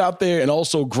and get out there and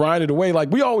also grind it away,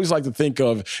 like we always like to think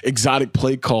of exotic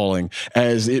play calling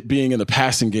as it being in the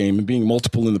passing game and being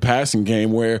multiple in the passing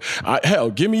game where,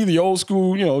 give me the old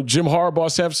school, Jim Harbaugh,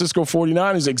 San Francisco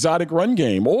 49ers exotic run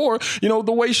game. Or,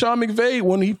 the way Sean McVay,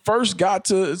 when he first got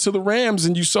to the Rams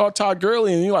and you saw Todd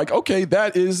Gurley and you're like, okay,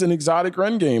 that is an exotic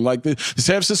run game. Like the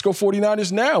San Francisco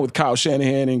 49ers now with Kyle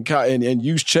Shanahan and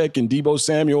Juszczyk and Deebo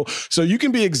Samuel. So you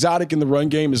can be exotic in the run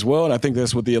game as well. And I think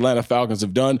that's what the Atlanta Falcons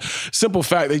have done. Simple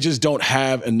fact, they just don't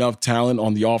have enough talent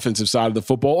on the offensive side of the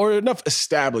football or enough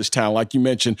established talent. Like you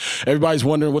mentioned, everybody's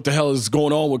wondering what the hell is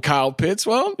going on with Kyle Pitts.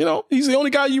 Well, he's the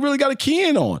only guy you really got to key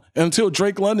in on until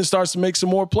Drake London starts to make some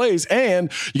more plays.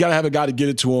 And you got to have a guy to get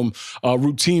it to him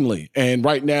routinely. And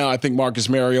right now, I think Marcus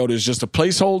Mariota is just a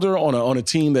placeholder on a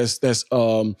team that's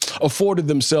afforded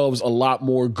themselves a lot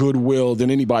more goodwill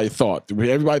than anybody thought.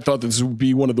 Everybody thought this would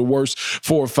be one of the worst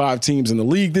 4 or 5 teams in the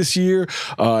league this year.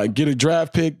 Get a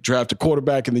draft pick, draft a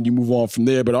quarterback, and then you move on from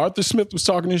there. But Arthur Smith was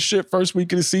talking his shit first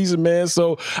week of the season, man.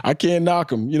 So I can't knock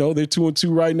them. They're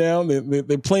 2-2 right now.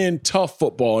 They're playing tough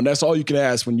football, and that's all you can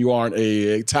ask when you aren't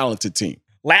a talented team.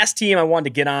 Last team I wanted to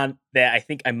get on that I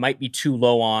think I might be too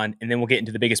low on, and then we'll get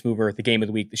into the biggest mover, the game of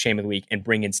the week, the shame of the week, and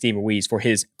bring in Steve Ruiz for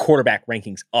his quarterback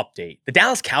rankings update. The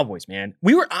Dallas Cowboys, man.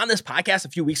 We were on this podcast a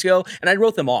few weeks ago, and I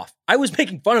wrote them off. I was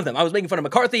making fun of them. I was making fun of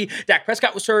McCarthy. Dak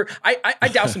Prescott was hurt. I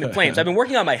doused him in flames. I've been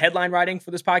working on my headline writing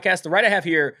for this podcast. The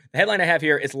headline I have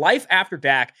here is life after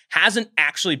Dak hasn't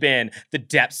actually been the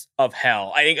depths of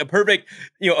hell. I think a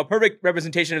perfect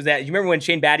representation of that. You remember when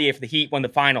Shane Battier for the Heat won the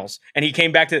finals, and he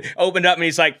came back to opened up and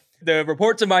he's like, the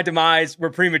reports of my demise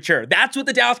were premature. That's what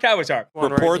the Dallas Cowboys are.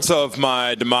 Reports of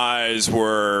my demise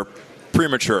were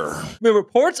premature. The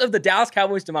reports of the Dallas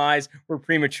Cowboys' demise were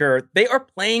premature. They are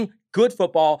playing good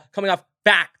football, coming off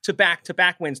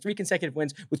back-to-back wins, 3 consecutive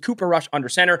wins with Cooper Rush under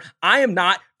center. I am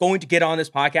not going to get on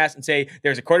this podcast and say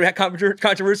there's a quarterback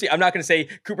controversy. I'm not going to say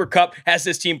Cooper Kupp has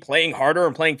this team playing harder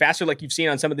and playing faster like you've seen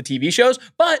on some of the TV shows,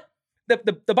 but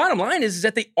the bottom line is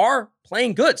that they are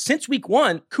playing good. Since week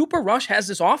 1, Cooper Rush has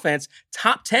this offense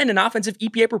top 10 in offensive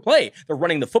EPA per play. They're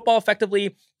running the football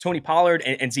effectively. Tony Pollard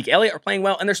and Zeke Elliott are playing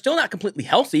well, and they're still not completely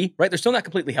healthy, right? They're still not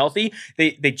completely healthy.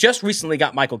 They just recently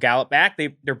got Michael Gallup back.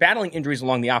 They're battling injuries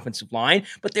along the offensive line,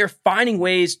 but they're finding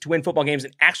ways to win football games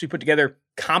and actually put together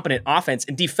competent offense.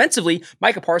 And defensively,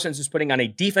 Micah Parsons is putting on a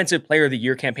defensive player of the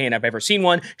year campaign I've ever seen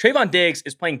one. Trayvon Diggs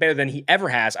is playing better than he ever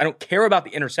has. I don't care about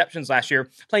the interceptions last year,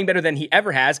 playing better than he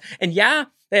ever has. And yeah,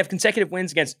 they have consecutive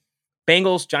wins against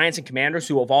Bengals, Giants, and Commanders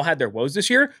who have all had their woes this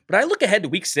year. But I look ahead to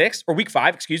week 5,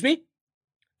 The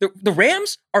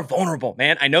Rams are vulnerable,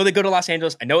 man. I know they go to Los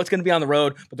Angeles. I know it's going to be on the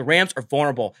road, but the Rams are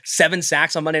vulnerable. 7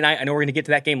 sacks on Monday night. I know we're going to get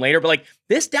to that game later, but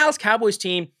this Dallas Cowboys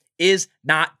team is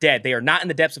not dead. They are not in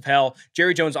the depths of hell.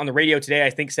 Jerry Jones on the radio today,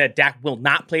 I think, said Dak will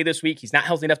not play this week. He's not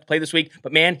healthy enough to play this week,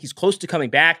 but man, he's close to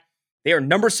coming back. They are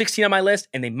number 16 on my list,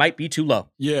 and they might be too low.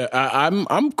 Yeah,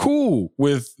 I'm cool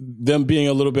with them being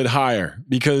a little bit higher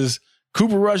because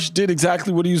Cooper Rush did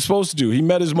exactly what he was supposed to do. He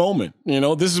met his moment.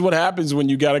 This is what happens when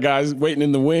you got a guy waiting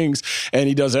in the wings and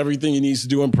he does everything he needs to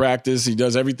do in practice. He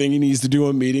does everything he needs to do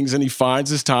in meetings and he finds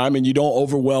his time and you don't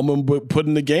overwhelm him but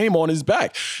putting the game on his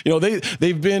back.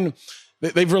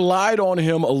 They've relied on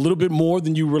him a little bit more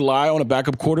than you rely on a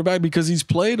backup quarterback because he's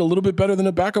played a little bit better than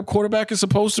a backup quarterback is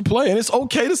supposed to play. And it's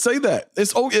okay to say that.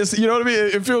 It's okay. You know what I mean?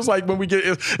 It feels like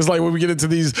it's like when we get into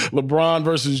these LeBron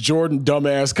versus Jordan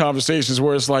dumbass conversations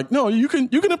where it's like, no, you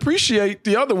can appreciate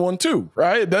the other one too,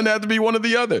 right? It doesn't have to be one or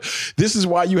the other. This is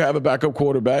why you have a backup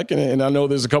quarterback. And I know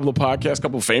there's a couple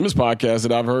of famous podcasts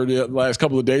that I've heard the last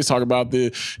couple of days talk about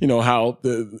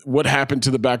what happened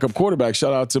to the backup quarterback.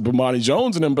 Shout out to Bomani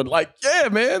Jones and them. But yeah,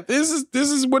 man, this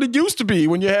is what it used to be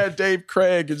when you had Dave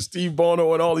Craig and Steve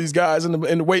Bono and all these guys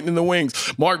and waiting in the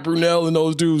wings, Mark Brunell and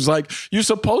those dudes. Like, you're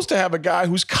supposed to have a guy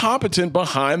who's competent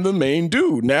behind the main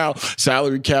dude. Now,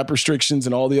 salary cap restrictions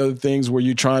and all the other things where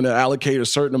you're trying to allocate a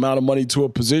certain amount of money to a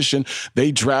position.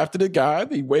 They drafted a guy.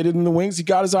 They waited in the wings. He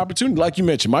got his opportunity. Like you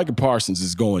mentioned, Micah Parsons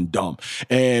is going dumb.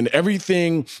 And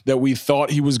everything that we thought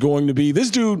he was going to be, this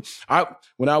dude,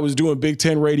 when I was doing Big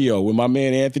Ten radio with my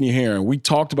man Anthony Herron, we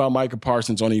talked about Micah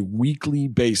Parsons on a weekly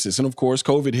basis. And of course,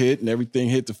 COVID hit and everything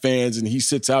hit the fans and he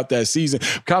sits out that season.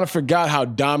 Kind of forgot how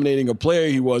dominating a player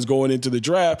he was going into the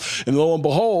draft. And lo and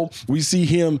behold, we see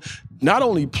him not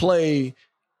only play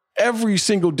every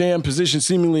single damn position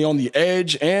seemingly on the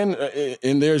edge and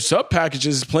in their sub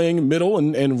packages playing middle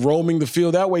and roaming the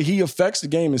field. That way he affects the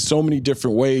game in so many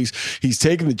different ways. He's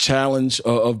taken the challenge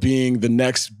of being the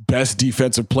next best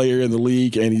defensive player in the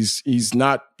league, and he's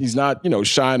not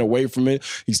shying away from it.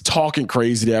 He's talking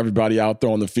crazy to everybody out there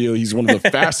on the field. He's one of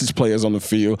the fastest players on the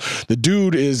field. The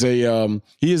dude is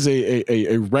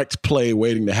a wrecked play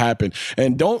waiting to happen.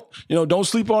 And don't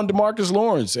sleep on DeMarcus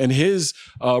Lawrence and his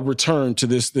return to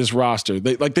this roster.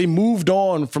 They moved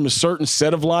on from a certain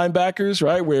set of linebackers,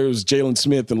 right, where it was Jalen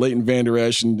Smith and Leighton Vander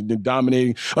Esch and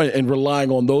dominating and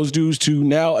relying on those dudes, to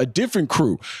now a different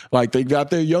crew. Like, they got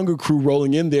their younger crew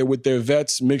rolling in there with their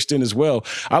vets mixed in as well.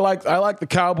 I like the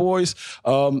Cowboys.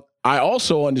 I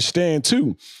also understand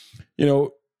too,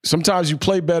 sometimes you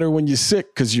play better when you're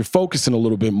sick because you're focusing a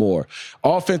little bit more.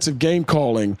 Offensive game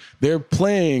calling, they're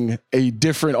playing a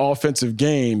different offensive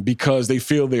game because they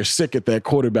feel they're sick at that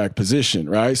quarterback position,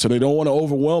 right? So they don't want to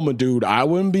overwhelm a dude. I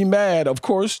wouldn't be mad. Of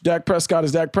course, Dak Prescott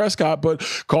is Dak Prescott, but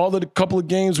call it a couple of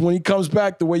games when he comes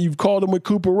back the way you've called him with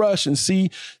Cooper Rush and see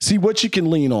what you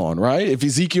can lean on, right? If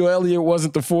Ezekiel Elliott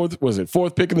wasn't the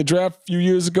fourth pick in the draft a few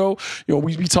years ago,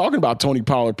 we'd be talking about Tony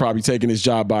Pollard probably taking his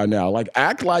job by now. Like,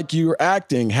 act like you're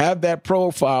acting. Have that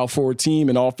profile for a team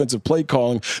and offensive play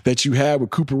calling that you had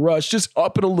with Cooper Rush. Just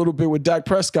up it a little bit with Dak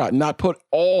Prescott and not put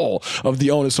all of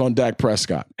the onus on Dak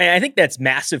Prescott. And I think that's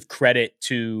massive credit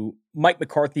to Mike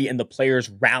McCarthy and the players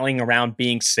rallying around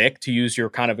being sick, to use your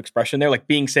kind of expression there, like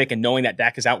being sick and knowing that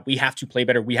Dak is out. We have to play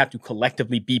better. We have to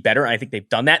collectively be better. And I think they've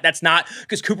done that. That's not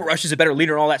because Cooper Rush is a better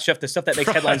leader and all that stuff, the stuff that makes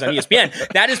headlines on ESPN.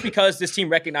 That is because this team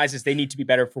recognizes they need to be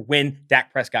better for when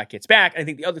Dak Prescott gets back. And I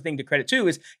think the other thing to credit too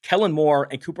is Kellen Moore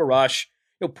and Cooper Rush,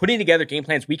 putting together game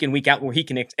plans week in, week out where he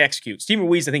can execute. Steven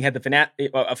Ruiz, I think, had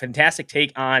a fantastic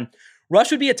take on Rush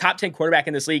would be a top 10 quarterback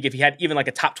in this league if he had even like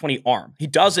a top 20 arm. He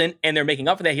doesn't, and they're making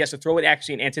up for that. He has to throw it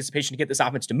accuracy and anticipation to get this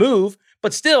offense to move,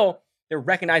 but still, they're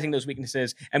recognizing those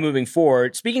weaknesses and moving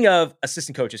forward. Speaking of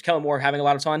assistant coaches, Kellen Moore having a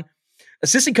lot of fun.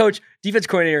 Assistant coach, defense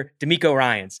coordinator, DeMeco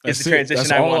Ryans is the transition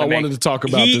That's all I wanted to talk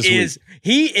about this week.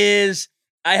 He is.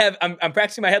 I'm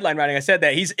practicing my headline writing. I said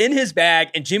that he's in his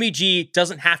bag, and Jimmy G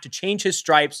doesn't have to change his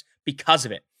stripes because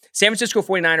of it. San Francisco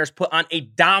 49ers put on a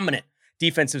dominant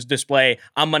defensive display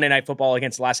on Monday Night Football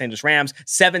against the Los Angeles Rams.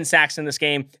 7 sacks in this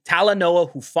game.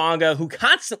 Talanoa Hufanga, who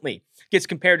constantly gets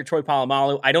compared to Troy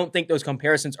Polamalu. I don't think those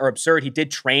comparisons are absurd. He did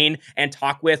train and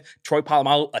talk with Troy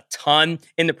Polamalu a ton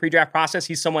in the pre-draft process.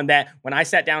 He's someone that when I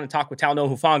sat down and talked with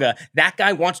Talanoa Hufanga, that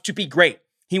guy wants to be great.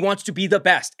 He wants to be the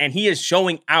best, and he is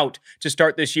showing out to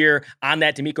start this year on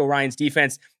that DeMeco Ryans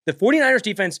defense. The 49ers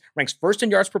defense ranks first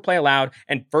in yards per play allowed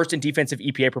and first in defensive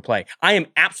EPA per play. I am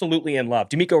absolutely in love.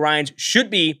 DeMeco Ryans should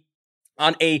be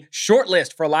on a short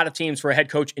list for a lot of teams for a head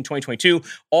coach in 2022,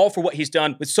 all for what he's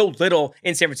done with so little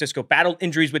in San Francisco. Battled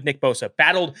injuries with Nick Bosa,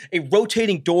 battled a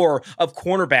rotating door of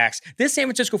cornerbacks. This San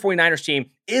Francisco 49ers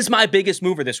team is my biggest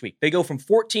mover this week. They go from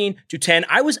 14 to 10.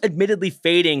 I was admittedly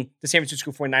fading the San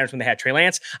Francisco 49ers when they had Trey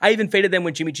Lance. I even faded them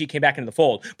when Jimmy G came back into the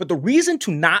fold. But the reason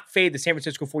to not fade the San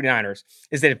Francisco 49ers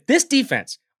is that if this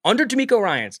defense under DeMeco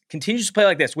Ryans continues to play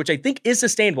like this, which I think is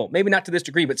sustainable, maybe not to this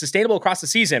degree, but sustainable across the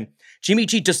season, Jimmy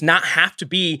G does not have to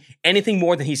be anything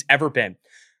more than he's ever been.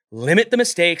 Limit the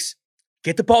mistakes,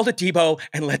 get the ball to Debo,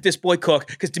 and let this boy cook,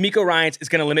 because DeMeco Ryans is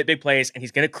going to limit big plays, and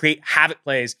he's going to create havoc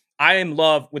plays. I am in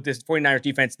love with this 49ers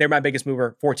defense. They're my biggest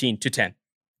mover, 14 to 10.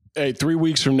 Hey, 3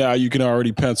 weeks from now, you can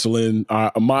already pencil in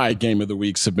my game of the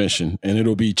week submission, and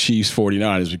it'll be Chiefs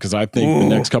 49ers, because I think the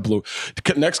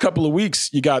next couple of weeks,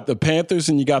 you got the Panthers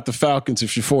and you got the Falcons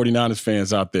if you're 49ers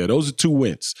fans out there. Those are 2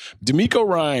 wins. DeMeco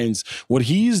Ryans, what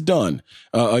he's done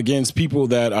against people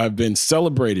that have been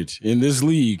celebrated in this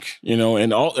league,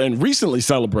 and recently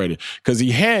celebrated, because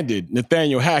he handed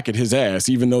Nathaniel Hackett his ass,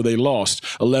 even though they lost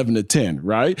 11-10,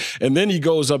 right? And then he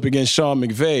goes up against Sean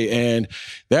McVay, and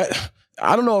that...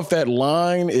 I don't know if that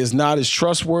line is not as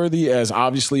trustworthy as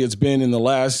obviously it's been in the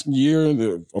last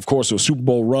year. Of course, a Super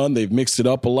Bowl run, they've mixed it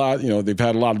up a lot. They've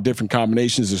had a lot of different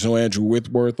combinations. There's no Andrew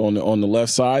Whitworth on the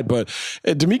left side, but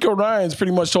DeMeco Ryans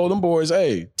pretty much told them boys,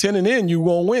 "Hey, 10 and in, you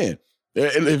gonna win.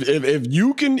 If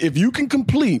you can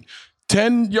complete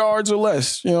 10 yards or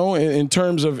less, in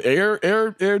terms of air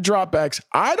dropbacks,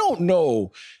 I don't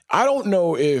know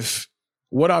if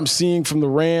what I'm seeing from the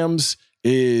Rams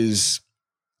is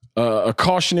a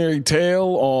cautionary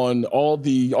tale on all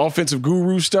the offensive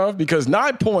guru stuff, because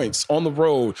 9 points on the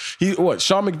road.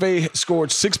 Sean McVay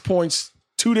scored 6 points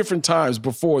 2 different times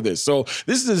before this. So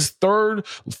this is his third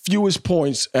fewest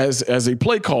points as a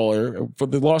play caller for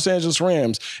the Los Angeles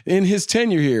Rams in his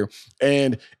tenure here.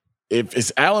 And if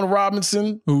it's Allen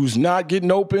Robinson who's not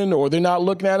getting open or they're not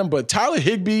looking at him, but Tyler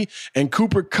Higbee and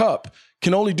Cooper Kupp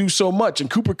can only do so much.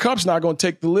 And Cooper Kupp's not going to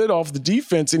take the lid off the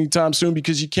defense anytime soon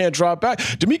because you can't drop back.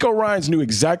 DeMeco Ryans knew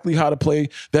exactly how to play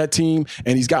that team,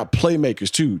 and he's got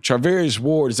playmakers too. Charvarius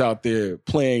Ward is out there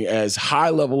playing as high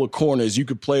level a corner as you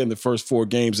could play in the first 4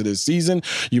 games of this season.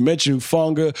 You mentioned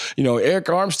Hufunga. Eric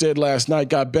Armstead last night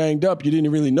got banged up. You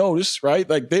didn't really notice, right?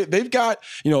 Like they've got,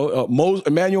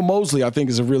 Emmanuel Mosley, I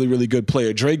think, is a really, really good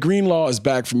player. Dre Greenlaw is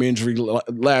back from injury,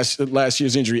 last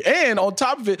year's injury. And on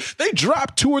top of it, they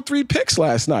dropped 2 or 3 picks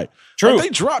last night. True. They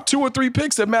dropped 2 or 3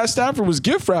 picks that Matt Stafford was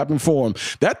gift wrapping for him.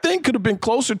 That thing could have been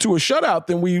closer to a shutout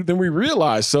than we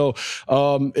realized. So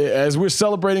as we're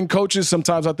celebrating coaches,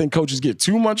 sometimes I think coaches get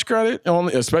too much credit,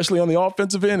 especially on the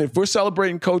offensive end. If we're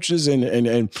celebrating coaches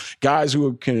and guys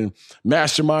who can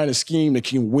mastermind a scheme that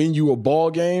can win you a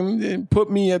ball game, then put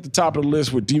me at the top of the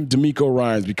list with DeMeco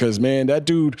Ryans, because man, that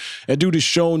dude has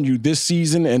shown you this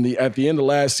season and at the end of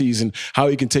last season how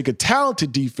he can take a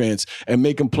talented defense and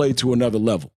make them play to another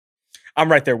level. I'm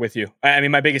right there with you. I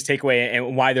mean, my biggest takeaway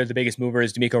and why they're the biggest mover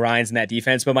is DeMeco Ryans in that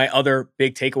defense. But my other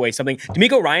big takeaway,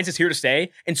 DeMeco Ryans is here to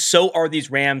stay, and so are these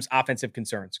Rams offensive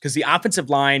concerns, because the offensive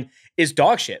line is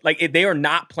dog shit. Like, they are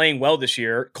not playing well this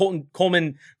year.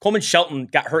 Coleman Shelton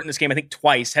got hurt in this game, I think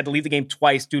twice, had to leave the game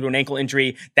twice due to an ankle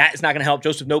injury. That is not going to help.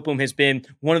 Joseph Noteboom has been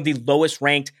one of the lowest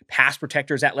ranked pass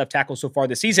protectors at left tackle so far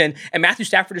this season. And Matthew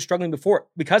Stafford is struggling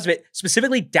because of it,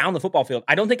 specifically down the football field.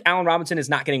 I don't think Allen Robinson is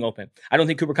not getting open. I don't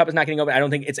think Cooper Kupp is not getting open. I don't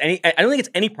think it's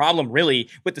any problem really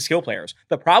with the skill players.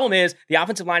 The problem is the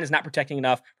offensive line is not protecting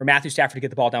enough for Matthew Stafford to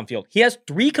get the ball downfield. He has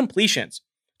 3 completions,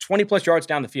 20 plus yards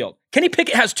down the field. Kenny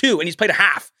Pickett has 2, and he's played a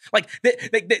half. Like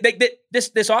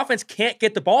this offense can't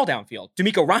get the ball downfield.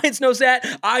 DeMeco Ryans knows that.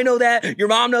 I know that. Your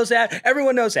mom knows that.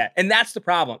 Everyone knows that. And that's the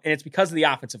problem. And it's because of the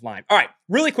offensive line. All right,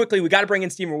 really quickly, we got to bring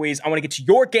in Steven Ruiz. I want to get to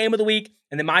your game of the week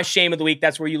and then my shame of the week.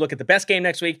 That's where you look at the best game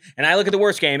next week, and I look at the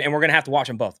worst game, and we're going to have to watch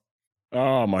them both.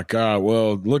 Oh, my God.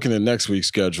 Well, looking at next week's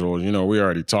schedule, we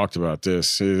already talked about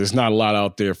this. There's not a lot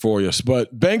out there for you.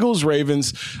 But Bengals,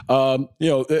 Ravens,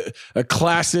 a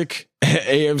classic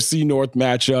AFC North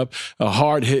matchup,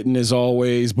 hard hitting as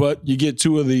always, but you get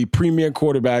 2 of the premier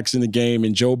quarterbacks in the game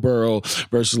in Joe Burrow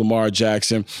versus Lamar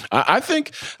Jackson. I think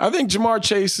Jamar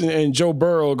Chase and Joe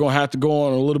Burrow are going to have to go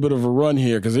on a little bit of a run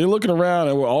here, because they're looking around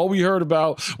and all we heard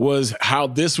about was how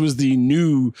this was the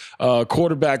new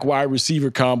quarterback wide receiver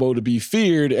combo to be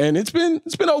feared. And it's been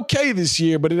okay this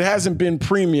year, but it hasn't been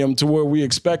premium to where we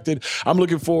expected. I'm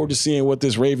looking forward to seeing what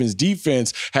this Ravens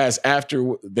defense has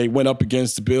after they went up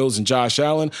against the Bills and Josh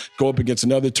Allen, go up against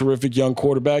another terrific young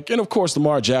quarterback. And of course,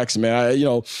 Lamar Jackson, man,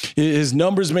 his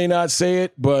numbers may not say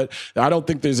it, but I don't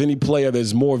think there's any player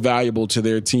that's more valuable to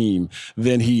their team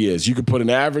than he is. You could put an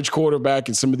average quarterback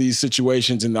in some of these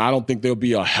situations, and I don't think there'll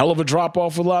be a hell of a drop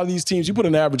off for a lot of these teams. You put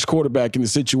an average quarterback in the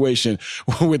situation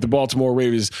with the Baltimore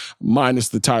Ravens, minus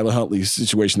the Tyler Huntley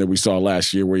situation that we saw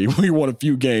last year where he won a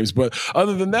few games. But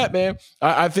other than that, man,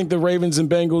 I think the Ravens and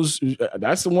Bengals,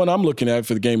 that's the one I'm looking at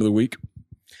for the game of the week.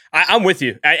 I'm with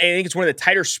you. I think it's one of the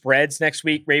tighter spreads next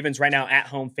week. Ravens right now at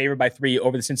home, favored by 3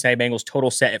 over the Cincinnati Bengals,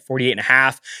 total set at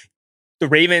 48.5. The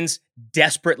Ravens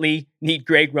desperately need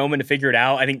Greg Roman to figure it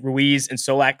out. I think Ruiz and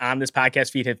Solak on this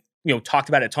podcast feed have talked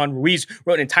about it a ton. Ruiz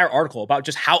wrote an entire article about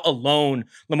just how alone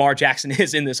Lamar Jackson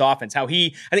is in this offense. How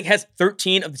he, I think, has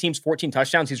 13 of the team's 14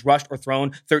 touchdowns. He's rushed or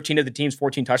thrown 13 of the team's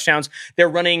 14 touchdowns. They're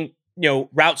running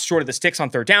routes short of the sticks on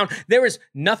 3rd down. There is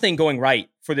nothing going right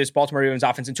for this Baltimore Ravens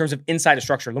offense in terms of inside of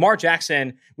structure. Lamar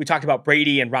Jackson, we talked about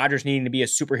Brady and Rodgers needing to be a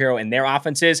superhero in their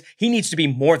offenses. He needs to be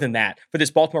more than that for this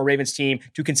Baltimore Ravens team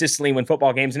to consistently win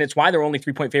football games. And it's why they're only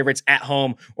 3-point favorites at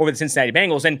home over the Cincinnati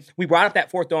Bengals. And we brought up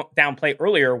that 4th down play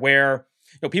earlier where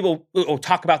people will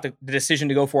talk about the decision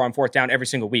to go for on 4th down every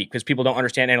single week because people don't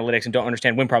understand analytics and don't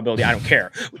understand win probability. I don't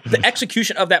care. The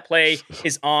execution of that play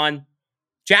is on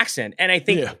Jackson. And I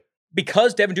think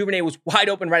because Devin Duvernay was wide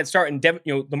open right at the start, and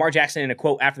Lamar Jackson in a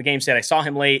quote after the game said, "I saw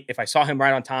him late. If I saw him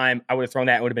right on time, I would have thrown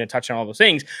that. It would have been a touchdown, all those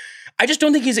things." I just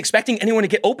don't think he's expecting anyone to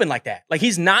get open like that. Like,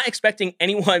 he's not expecting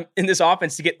anyone in this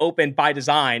offense to get open by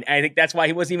design. And I think that's why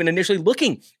he wasn't even initially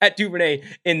looking at Duvernay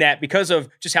in that, because of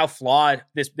just how flawed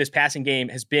this passing game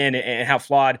has been and how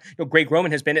flawed Greg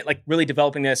Roman has been at like really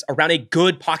developing this around a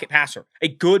good pocket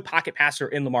passer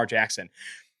in Lamar Jackson.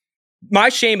 My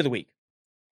shame of the week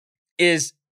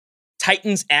is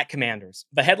Titans at Commanders.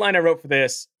 The headline I wrote for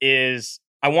this is,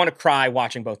 I want to cry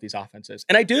watching both these offenses.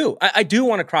 And I do. I do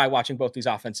want to cry watching both these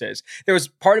offenses. There was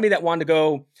part of me that wanted to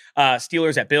go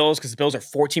Steelers at Bills because the Bills are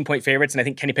 14-point favorites, and I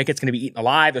think Kenny Pickett's going to be eaten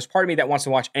alive. There's part of me that wants to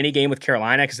watch any game with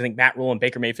Carolina because I think Matt Rule and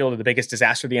Baker Mayfield are the biggest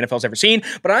disaster the NFL's ever seen.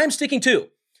 But I am sticking to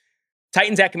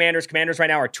Titans at Commanders. Commanders right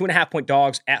now are 2.5-point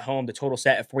dogs at home. The total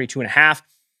set at 42.5.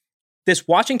 This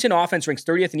Washington offense ranks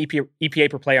 30th in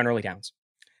EPA per play on early downs.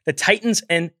 The Titans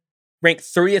rank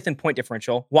 30th in point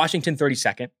differential. Washington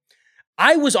 32nd.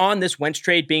 I was on this Wentz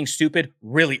trade being stupid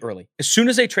really early. As soon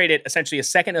as they traded essentially a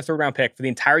second and third round pick for the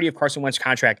entirety of Carson Wentz's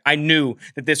contract, I knew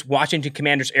that this Washington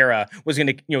Commanders era was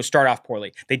going to start off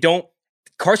poorly.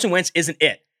 Carson Wentz isn't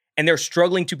it. And they're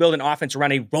struggling to build an offense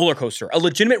around a roller coaster, a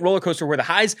legitimate roller coaster where the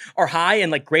highs are high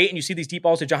and like great, and you see these deep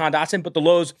balls to Jahan Dotson, but the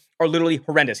lows are literally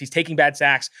horrendous. He's taking bad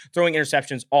sacks, throwing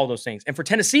interceptions, all those things. And for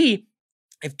Tennessee,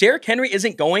 if Derrick Henry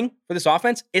isn't going for this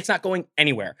offense, it's not going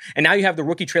anywhere. And now you have the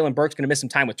rookie Treylon Burks going to miss some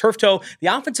time with turf toe. The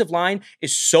offensive line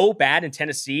is so bad in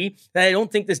Tennessee that I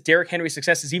don't think this Derrick Henry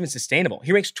success is even sustainable.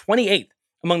 He ranks 28th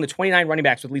among the 29 running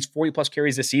backs with at least 40-plus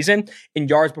carries this season in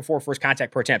yards before first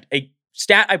contact per attempt. A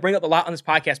stat I bring up a lot on this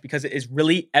podcast because it is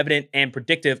really evident and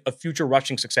predictive of future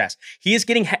rushing success. He is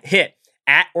getting hit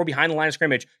at or behind the line of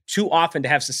scrimmage too often to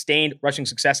have sustained rushing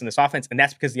success in this offense, and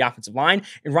that's because of the offensive line.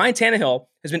 And Ryan Tannehill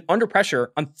has been under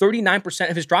pressure on 39%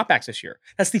 of his dropbacks this year.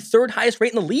 That's the third highest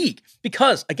rate in the league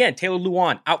because, again, Taylor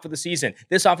Lewan out for the season.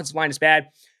 This offensive line is bad.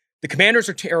 The Commanders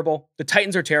are terrible. The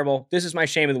Titans are terrible. This is my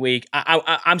shame of the week.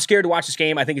 I'm scared to watch this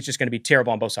game. I think it's just going to be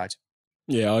terrible on both sides.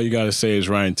 Yeah, all you got to say is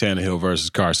Ryan Tannehill versus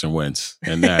Carson Wentz,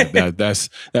 and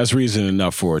that's reason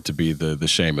enough for it to be the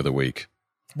shame of the week.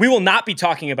 We will not be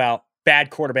talking about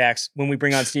bad quarterbacks when we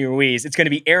bring on Steven Ruiz. It's going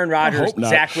to be Aaron Rodgers,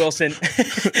 Zach Wilson,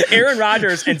 Aaron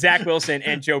Rodgers and Zach Wilson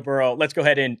and Joe Burrow. Let's go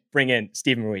ahead and bring in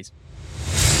Steven Ruiz.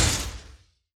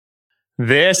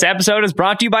 This episode is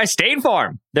brought to you by State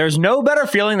Farm. There's no better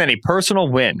feeling than a personal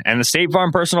win, and the State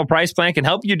Farm Personal Price Plan can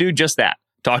help you do just that.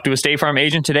 Talk to a State Farm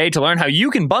agent today to learn how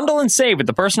you can bundle and save with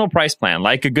the personal price plan.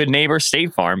 Like a good neighbor,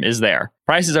 State Farm is there.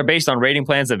 Prices are based on rating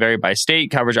plans that vary by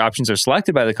state. Coverage options are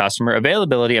selected by the customer.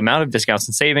 Availability, amount of discounts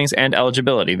and savings, and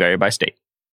eligibility vary by state.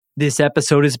 This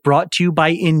episode is brought to you by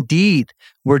Indeed.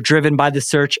 We're driven by the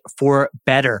search for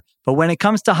better. But when it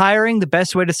comes to hiring, the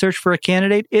best way to search for a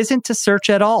candidate isn't to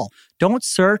search at all. Don't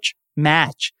search,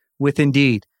 match with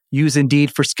Indeed. Use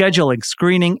Indeed for scheduling,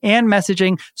 screening, and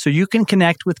messaging so you can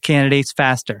connect with candidates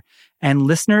faster. And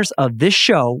listeners of this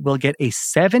show will get a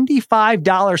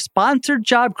 $75 sponsored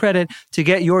job credit to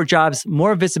get your jobs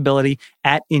more visibility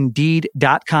at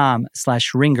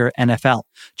Indeed.com/Ringer NFL.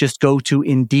 Just go to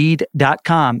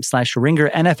Indeed.com/Ringer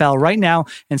NFL right now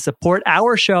and support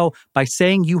our show by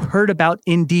saying you heard about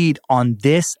Indeed on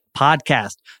this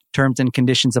podcast. Terms and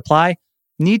conditions apply.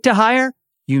 Need to hire?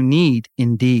 You need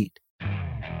Indeed.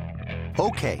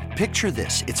 Okay, picture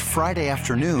this. It's Friday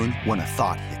afternoon when a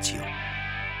thought hits you.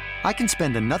 I can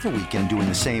spend another weekend doing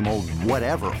the same old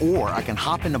whatever, or I can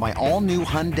hop into my all-new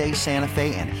Hyundai Santa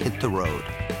Fe and hit the road.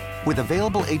 With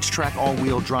available H-Track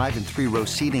all-wheel drive and 3-row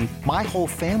seating, my whole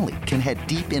family can head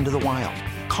deep into the wild.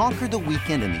 Conquer the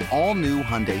weekend in the all-new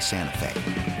Hyundai Santa Fe.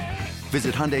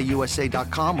 Visit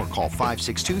HyundaiUSA.com or call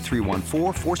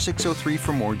 562-314-4603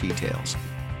 for more details.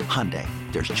 Hyundai,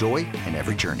 there's joy in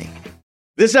every journey.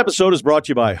 This episode is brought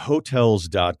to you by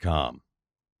Hotels.com.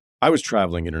 I was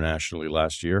traveling internationally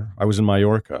last year. I was in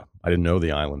Mallorca. I didn't know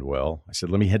the island well. I said,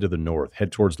 let me head to the north, head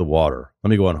towards the water. Let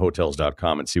me go on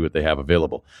Hotels.com and see what they have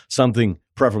available. Something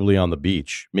preferably on the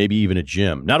beach, maybe even a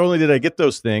gym. Not only did I get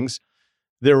those things,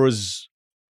 there was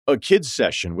a kids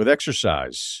session with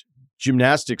exercise,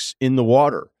 gymnastics in the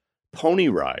water, pony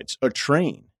rides, a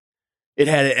train. It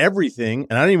had everything,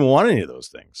 and I didn't even want any of those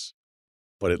things.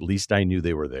 But at least I knew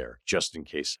they were there, just in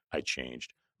case I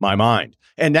changed my mind.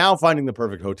 And now finding the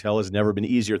perfect hotel has never been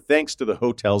easier thanks to the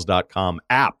Hotels.com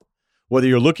app. Whether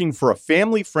you're looking for a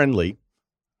family-friendly,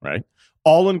 right,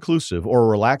 all-inclusive or a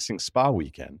relaxing spa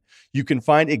weekend, you can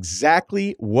find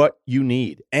exactly what you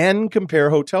need and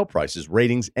compare hotel prices,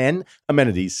 ratings, and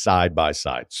amenities side by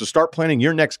side. So start planning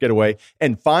your next getaway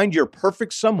and find your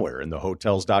perfect somewhere in the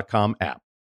Hotels.com app.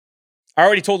 I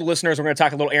already told the listeners we're going to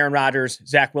talk a little Aaron Rodgers,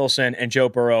 Zach Wilson, and Joe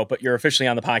Burrow, but you're officially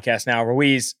on the podcast now.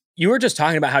 Ruiz, you were just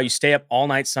talking about how you stay up all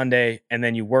night Sunday and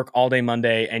then you work all day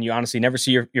Monday and you honestly never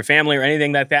see your family or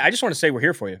anything like that. I just want to say we're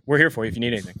here for you. We're here for you if you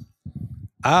need anything.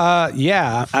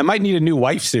 Yeah, I might need a new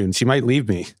wife soon. She might leave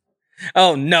me.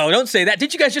 Oh no, don't say that.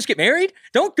 Did you guys just get married?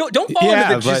 Don't fall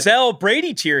into the Giselle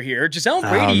Brady tier here. Giselle and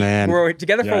Brady were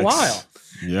together for a while.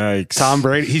 Yikes. Tom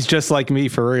Brady, he's just like me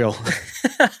for real.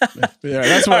 Yeah,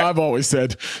 that's what I've always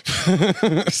said.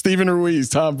 Steven Ruiz,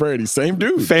 Tom Brady, same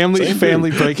dude.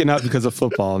 Family breaking up because of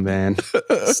football, man.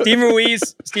 Steven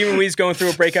Ruiz going through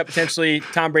a breakup potentially.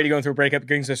 Tom Brady going through a breakup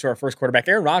brings us to our first quarterback.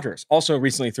 Aaron Rodgers also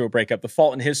recently through a breakup. The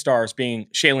fault in his stars being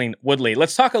Shailene Woodley.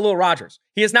 Let's talk a little Rodgers.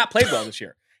 He has not played well this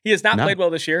year. Played well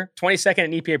this year. 22nd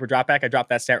in EPA per dropback. I dropped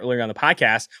that stat earlier on the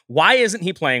podcast. Why isn't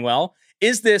he playing well?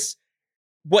 Is this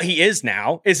what he is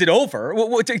now? Is it over?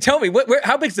 Tell me,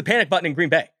 how big is the panic button in Green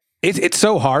Bay? It's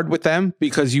so hard with them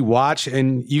because you watch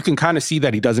and you can kind of see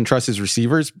that he doesn't trust his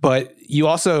receivers, but you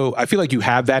also, I feel like you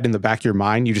have that in the back of your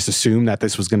mind. You just assume that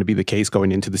this was going to be the case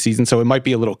going into the season. So it might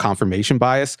be a little confirmation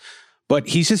bias, but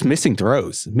he's just missing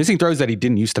throws that he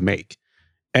didn't used to make.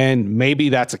 And maybe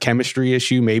that's a chemistry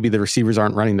issue. Maybe the receivers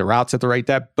aren't running the routes at the right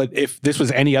depth. But if this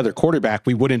was any other quarterback,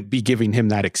 we wouldn't be giving him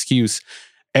that excuse.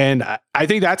 And I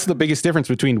think that's the biggest difference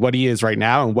between what he is right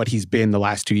now and what he's been the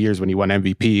last 2 years when he won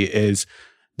MVP is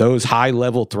those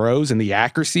high-level throws and the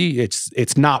accuracy.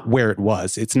 It's not where it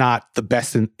was. It's not the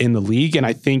best in the league. And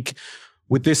I think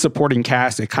with this supporting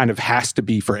cast, it kind of has to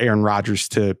be for Aaron Rodgers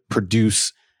to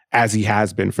produce as he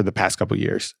has been for the past couple of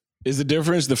years. Is the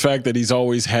difference the fact that he's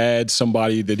always had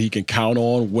somebody that he can count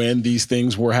on when these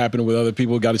things were happening with other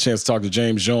people? Got a chance to talk to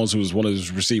James Jones, who was one of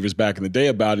his receivers back in the day,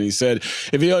 about it. And he said,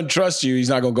 if he doesn't trust you, he's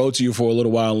not going to go to you for a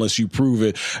little while unless you prove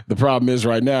it. The problem is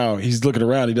right now, he's looking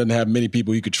around. He doesn't have many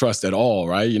people he could trust at all,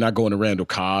 right? You're not going to Randall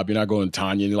Cobb. You're not going to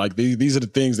Tanya. Like these are the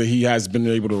things that he has been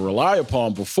able to rely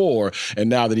upon before. And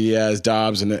now that he has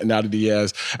Dobbs and now that he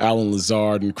has Alan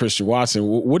Lazard and Christian Watson,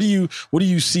 what do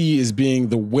you see as being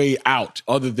the way out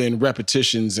other than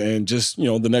repetitions and just,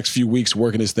 the next few weeks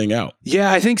working this thing out?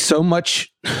 Yeah, I think so much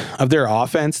of their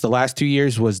offense the last 2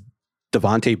 years was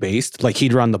Devontae based. Like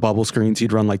he'd run the bubble screens,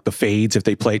 he'd run like the fades if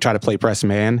they try to play press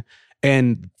man.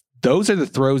 And those are the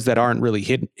throws that aren't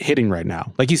really hitting right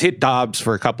now. Like he's hit Dobbs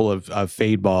for a couple of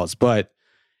fade balls, but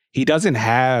he doesn't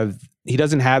have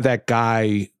that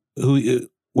guy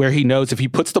where he knows if he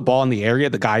puts the ball in the area,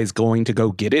 the guy is going to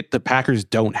go get it. The Packers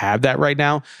don't have that right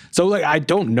now. So like, I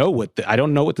don't know what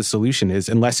the solution is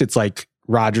unless it's like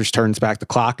Rodgers turns back the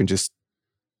clock and just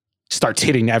starts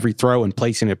hitting every throw and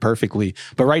placing it perfectly.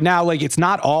 But right now, like it's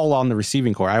not all on the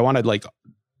receiving core. I want to like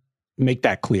make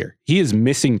that clear. He is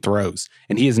missing throws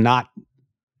and he's not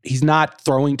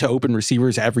throwing to open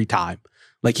receivers every time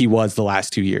like he was the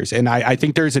last 2 years. And I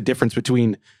think there's a difference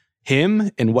between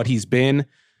him and what he's been.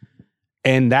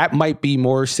 And that might be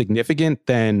more significant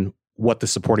than what the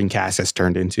supporting cast has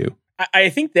turned into. I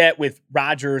think that with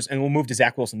Rodgers, and we'll move to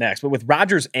Zach Wilson next, but with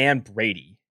Rodgers and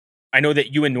Brady, I know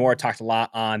that you and Nora talked a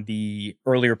lot on the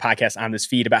earlier podcast on this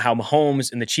feed about how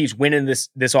Mahomes and the Chiefs win in this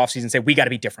offseason and say, we got to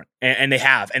be different. And they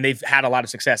have, and they've had a lot of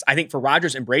success. I think for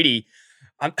Rodgers and Brady,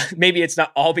 maybe it's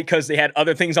not all because they had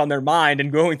other things on their mind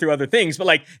and going through other things, but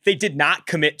like they did not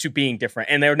commit to being different.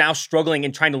 And they're now struggling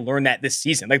and trying to learn that this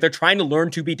season. Like they're trying to learn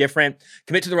to be different,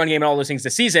 commit to the run game and all those things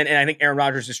this season. And I think Aaron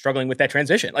Rodgers is struggling with that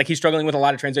transition. Like he's struggling with a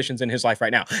lot of transitions in his life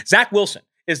right now. Zach Wilson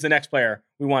is the next player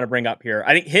we want to bring up here.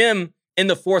 I think him in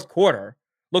the fourth quarter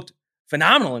looked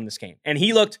phenomenal in this game. And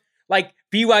he looked like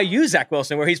BYU Zach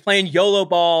Wilson, where he's playing YOLO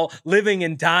ball, living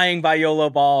and dying by YOLO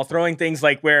ball, throwing things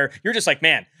like where you're just like,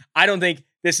 man, I don't think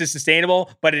this is sustainable,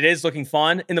 but it is looking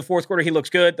fun. In the fourth quarter, he looks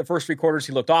good. The first 3 quarters,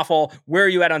 he looked awful. Where are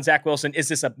you at on Zach Wilson? Is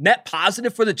this a net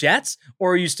positive for the Jets,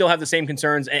 or you still have the same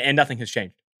concerns and nothing has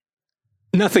changed?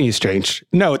 Nothing has changed.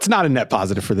 No, it's not a net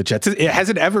positive for the Jets. It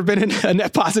hasn't ever been a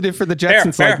net positive for the Jets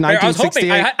since like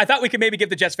 1968. I thought we could maybe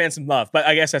give the Jets fans some love, but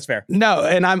I guess that's fair. No,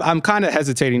 and I'm kind of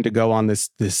hesitating to go on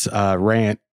this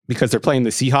rant because they're playing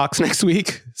the Seahawks next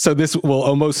week. So this will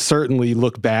almost certainly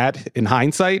look bad in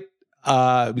hindsight.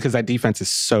 Because that defense is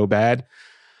so bad.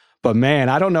 But man,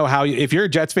 I don't know how if you're a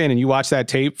Jets fan and you watch that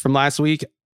tape from last week,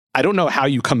 I don't know how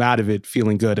you come out of it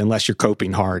feeling good unless you're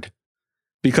coping hard,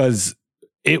 because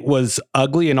it was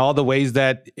ugly in all the ways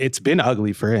that it's been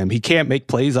ugly for him. He can't make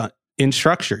plays in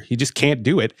structure. He just can't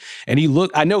do it. And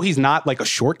I know he's not like a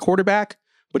short quarterback,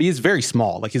 but he is very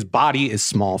small. Like his body is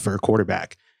small for a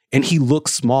quarterback and he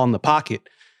looks small in the pocket.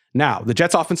 Now the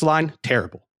Jets offensive line,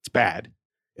 terrible. It's bad.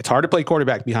 It's hard to play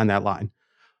quarterback behind that line,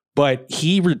 but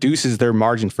he reduces their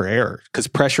margin for error because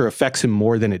pressure affects him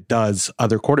more than it does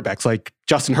other quarterbacks like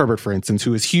Justin Herbert, for instance,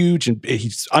 who is huge and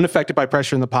he's unaffected by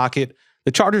pressure in the pocket.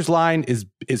 The Chargers line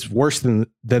is worse than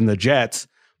the Jets,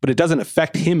 but it doesn't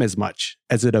affect him as much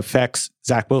as it affects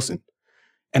Zach Wilson.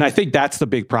 And I think that's the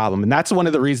big problem. And that's one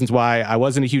of the reasons why I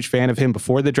wasn't a huge fan of him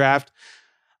before the draft.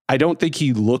 I don't think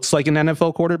he looks like an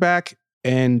NFL quarterback,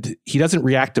 and he doesn't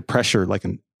react to pressure like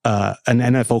an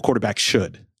NFL quarterback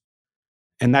should.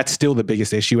 And that's still the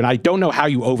biggest issue. And I don't know how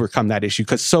you overcome that issue,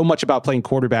 because so much about playing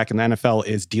quarterback in the NFL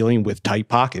is dealing with tight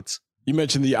pockets. You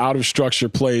mentioned the out of structure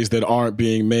plays that aren't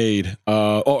being made,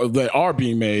 or that are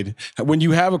being made. When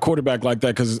you have a quarterback like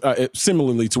that, because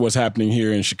similarly to what's happening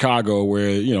here in Chicago, where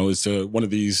it's one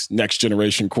of these next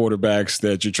generation quarterbacks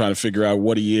that you're trying to figure out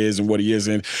what he is and what he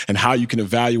isn't, and how you can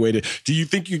evaluate it. Do you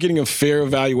think you're getting a fair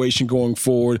evaluation going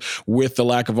forward with the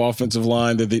lack of offensive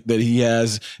line that he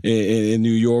has in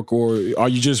New York, or are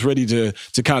you just ready to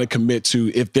kind of commit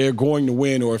to if they're going to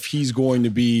win, or if he's going to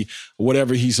be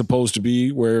whatever he's supposed to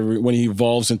be, when he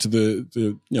evolves into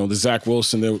the Zach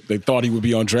Wilson that they thought he would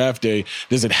be on draft day?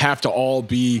 Does it have to all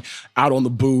be out on the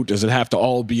boot? Does it have to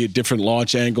all be at different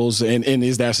launch angles? And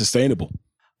is that sustainable?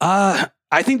 I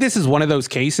think this is one of those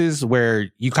cases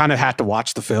where you kind of have to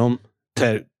watch the film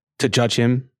to judge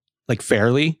him like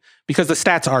fairly, because the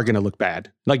stats are going to look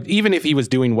bad. Like, even if he was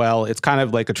doing well, it's kind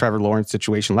of like a Trevor Lawrence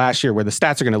situation last year where the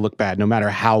stats are going to look bad no matter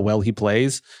how well he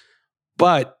plays.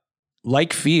 But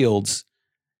like Fields,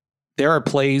 there are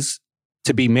plays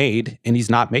to be made, and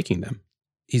he's not making them.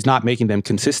 He's not making them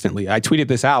consistently. I tweeted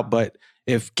this out, but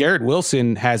if Garrett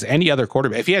Wilson has any other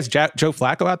quarterback, if he has Joe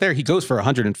Flacco out there, he goes for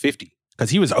 150 because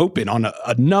he was open on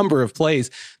a number of plays.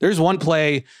 There's one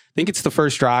play, I think it's the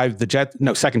first drive,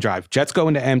 second drive. Jets go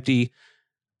into empty.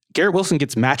 Garrett Wilson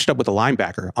gets matched up with a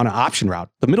linebacker on an option route.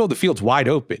 The middle of the field's wide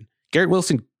open. Garrett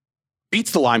Wilson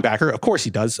beats the linebacker. Of course he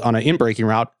does, on an in-breaking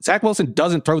route. Zach Wilson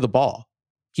doesn't throw the ball.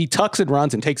 He tucks and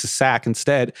runs and takes a sack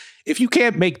instead. If you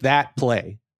can't make that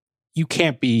play, you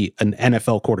can't be an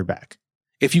NFL quarterback.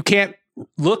 If you can't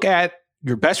look at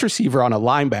your best receiver on a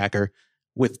linebacker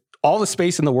with all the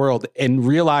space in the world and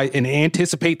realize and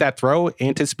anticipate that throw,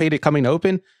 anticipate it coming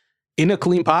open in a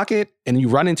clean pocket, and you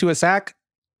run into a sack,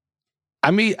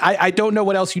 I mean, I don't know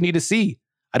what else you need to see.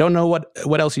 I don't know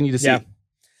what else you need to see.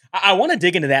 I want to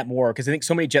dig into that more, because I think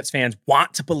so many Jets fans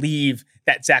want to believe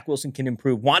that Zach Wilson can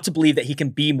improve, want to believe that he can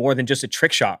be more than just a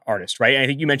trick shot artist, right? And I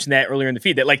think you mentioned that earlier in the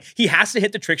feed, that like he has to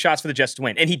hit the trick shots for the Jets to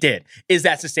win, and he did. Is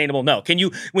that sustainable? No. Can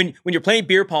you, when you're playing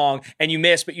beer pong and you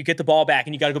miss, but you get the ball back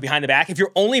and you got to go behind the back, if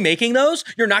you're only making those,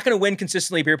 you're not going to win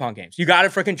consistently beer pong games. You got to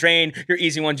freaking drain your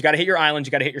easy ones. You got to hit your islands.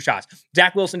 You got to hit your shots.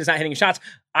 Zach Wilson is not hitting his shots.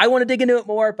 I want to dig into it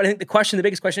more, but I think the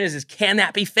biggest question is can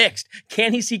that be fixed?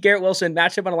 Can he see Garrett Wilson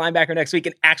matched up on a linebacker next week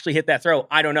and actually hit that throw?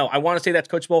 I don't know. I want to say that's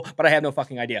coachable, but I have no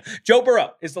fucking idea. Joe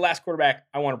Burrow is the last quarterback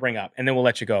I want to bring up, and then we'll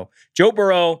let you go. Joe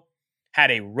Burrow had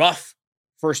a rough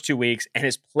first 2 weeks and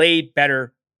has played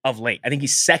better of late. I think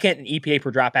he's second in EPA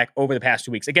per dropback over the past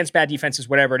 2 weeks against bad defenses,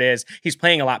 whatever it is. He's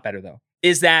playing a lot better, though.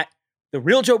 Is that the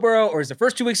real Joe Burrow, or is the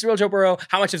first 2 weeks the real Joe Burrow?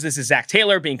 How much of this is Zach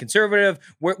Taylor being conservative?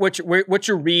 What's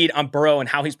your read on Burrow and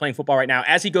how he's playing football right now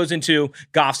as he goes into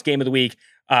Goff's game of the week,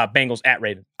 Bengals at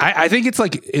Ravens? I think it's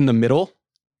like in the middle,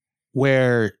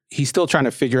 where he's still trying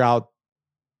to figure out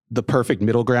the perfect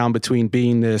middle ground between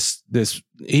being this,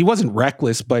 he wasn't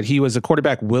reckless, but he was a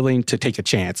quarterback willing to take a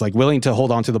chance, like willing to hold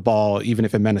on to the ball, even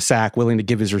if it meant a sack, willing to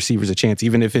give his receivers a chance,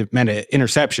 even if it meant an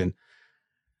interception.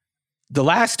 The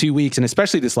last 2 weeks, and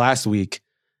especially this last week,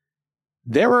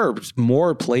 there were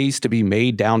more plays to be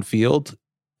made downfield,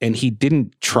 and he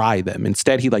didn't try them.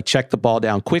 Instead, he checked the ball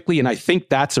down quickly, and I think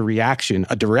that's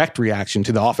a direct reaction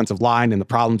to the offensive line and the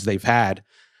problems they've had.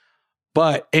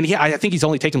 I think he's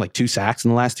only taken 2 sacks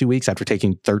in the last 2 weeks after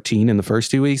taking 13 in the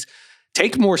first 2 weeks.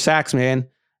 Take more sacks, man.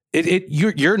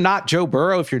 You're not Joe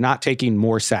Burrow if you're not taking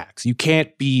more sacks. You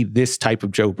can't be this type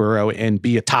of Joe Burrow and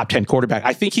be a top 10 quarterback.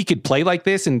 I think he could play like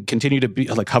this and continue to be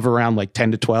hover around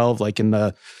 10 to 12, in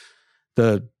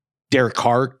the Derek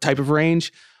Carr type of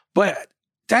range. But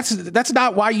that's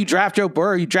not why you draft Joe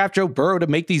Burrow. You draft Joe Burrow to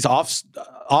make these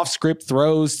off-script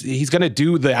throws. He's going to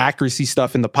do the accuracy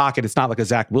stuff in the pocket. It's not like a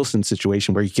Zach Wilson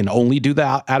situation where he can only do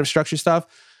the out-of-structure stuff.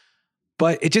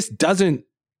 But it just doesn't.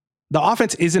 The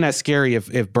offense isn't as scary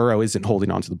if Burrow isn't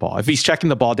holding onto the ball. If he's checking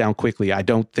the ball down quickly, I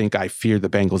don't think I fear the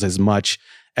Bengals as much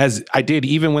as I did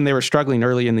even when they were struggling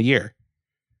early in the year.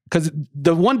 Because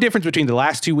the one difference between the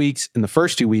last 2 weeks and the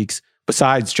first 2 weeks,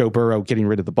 besides Joe Burrow getting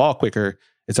rid of the ball quicker,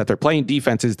 is that they're playing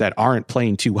defenses that aren't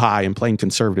playing too high and playing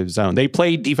conservative zone. They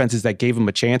played defenses that gave him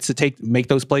a chance to make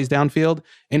those plays downfield,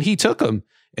 and he took them,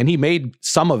 and he made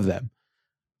some of them.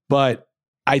 But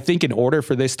I think in order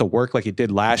for this to work like it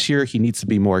did last year, he needs to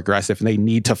be more aggressive and they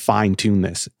need to fine tune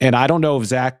this. And I don't know if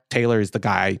Zach Taylor is the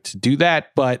guy to do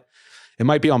that, but it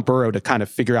might be on Burrow to kind of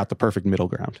figure out the perfect middle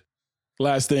ground.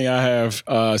 Last thing I have,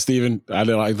 Steven, I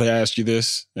asked you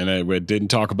this and we didn't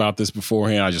talk about this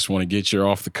beforehand. I just want to get your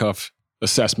off the cuff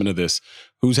assessment of this.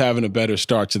 Who's having a better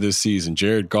start to this season,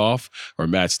 Jared Goff or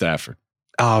Matt Stafford?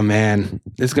 Oh man,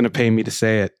 it's going to pay me to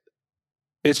say it.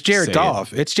 It's Jared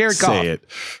Goff. It's Jared Goff. Say it.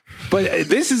 But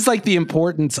this is like the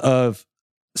importance of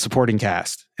supporting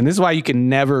cast. And this is why you can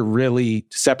never really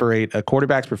separate a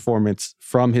quarterback's performance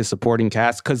from his supporting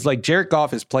cast. Because like Jared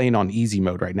Goff is playing on easy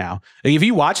mode right now. Like, if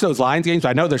you watch those Lions games,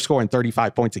 I know they're scoring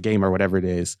 35 points a game or whatever it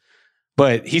is,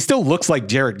 but he still looks like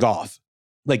Jared Goff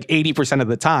like 80% of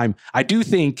the time. I do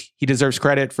think he deserves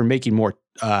credit for making more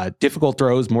difficult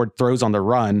throws, more throws on the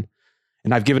run.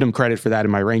 And I've given him credit for that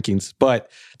in my rankings, but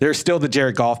there's still the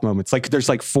Jared Goff moments. Like there's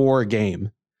like 4 a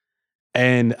game.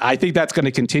 And I think that's going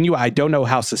to continue. I don't know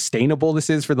how sustainable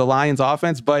this is for the Lions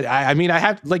offense, but I mean,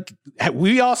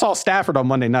 we all saw Stafford on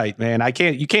Monday night, man.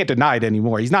 You can't deny it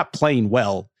anymore. He's not playing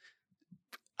well.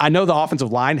 I know the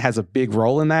offensive line has a big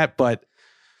role in that, but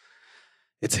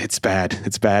it's bad.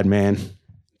 It's bad, man.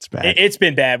 It's bad. It's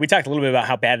been bad. We talked a little bit about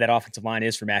how bad that offensive line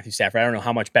is for Matthew Stafford. I don't know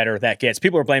how much better that gets.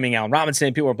 People are blaming Allen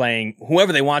Robinson. People are blaming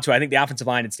whoever they want to. I think the offensive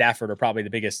line and Stafford are probably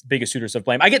the biggest suitors of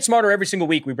blame. I get smarter every single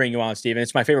week we bring you on, Steven.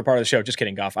 It's my favorite part of the show. Just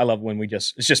kidding, Goff. I love when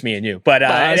it's just me and you. But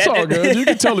it's all good. You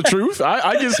can tell the truth.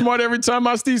 I get smart every time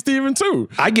I see Steven too.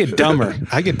 I get dumber.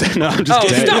 I'm just kidding.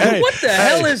 Stop. Hey, what the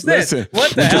hell is this? Listen,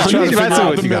 what the we're hell? just trying to figure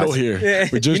out the you middle guys. here. Yeah,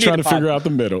 We're just trying to figure out the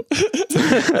middle.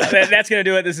 That's going to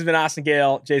do it. This has been Austin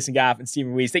Gale, Jason Goff, and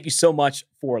Steven Ruiz. Thank you so much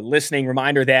for listening.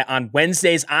 Reminder that on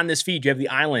Wednesdays on this feed, you have The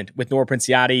Island with Nora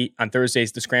Princiati. On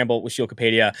Thursdays, The Scramble with Sheil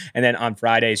Kapadia. And then on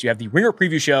Fridays, you have the Ringer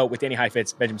Preview Show with Danny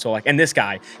Heifetz, Benjamin Solak, and this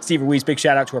guy, Steven Ruiz. Big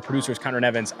shout out to our producers, Conrad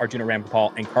Evans, Arjuna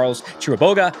Ramgopal, and Carlos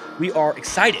Chiraboga. We are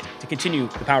excited to continue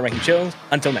the Power Ranking shows.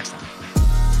 Until next time.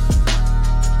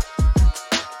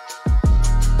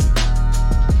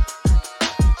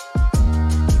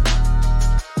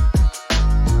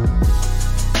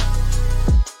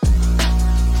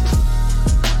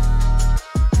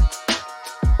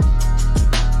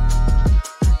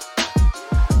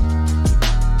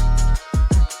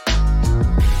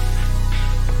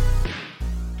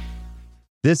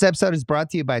 This episode is brought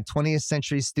to you by 20th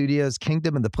Century Studios'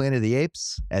 Kingdom of the Planet of the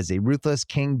Apes. As a ruthless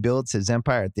king builds his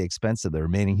empire at the expense of the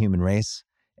remaining human race,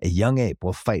 a young ape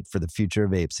will fight for the future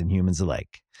of apes and humans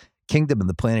alike. Kingdom of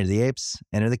the Planet of the Apes.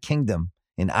 Enter the kingdom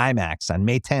in IMAX on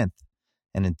May 10th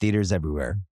and in theaters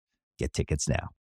everywhere. Get tickets now.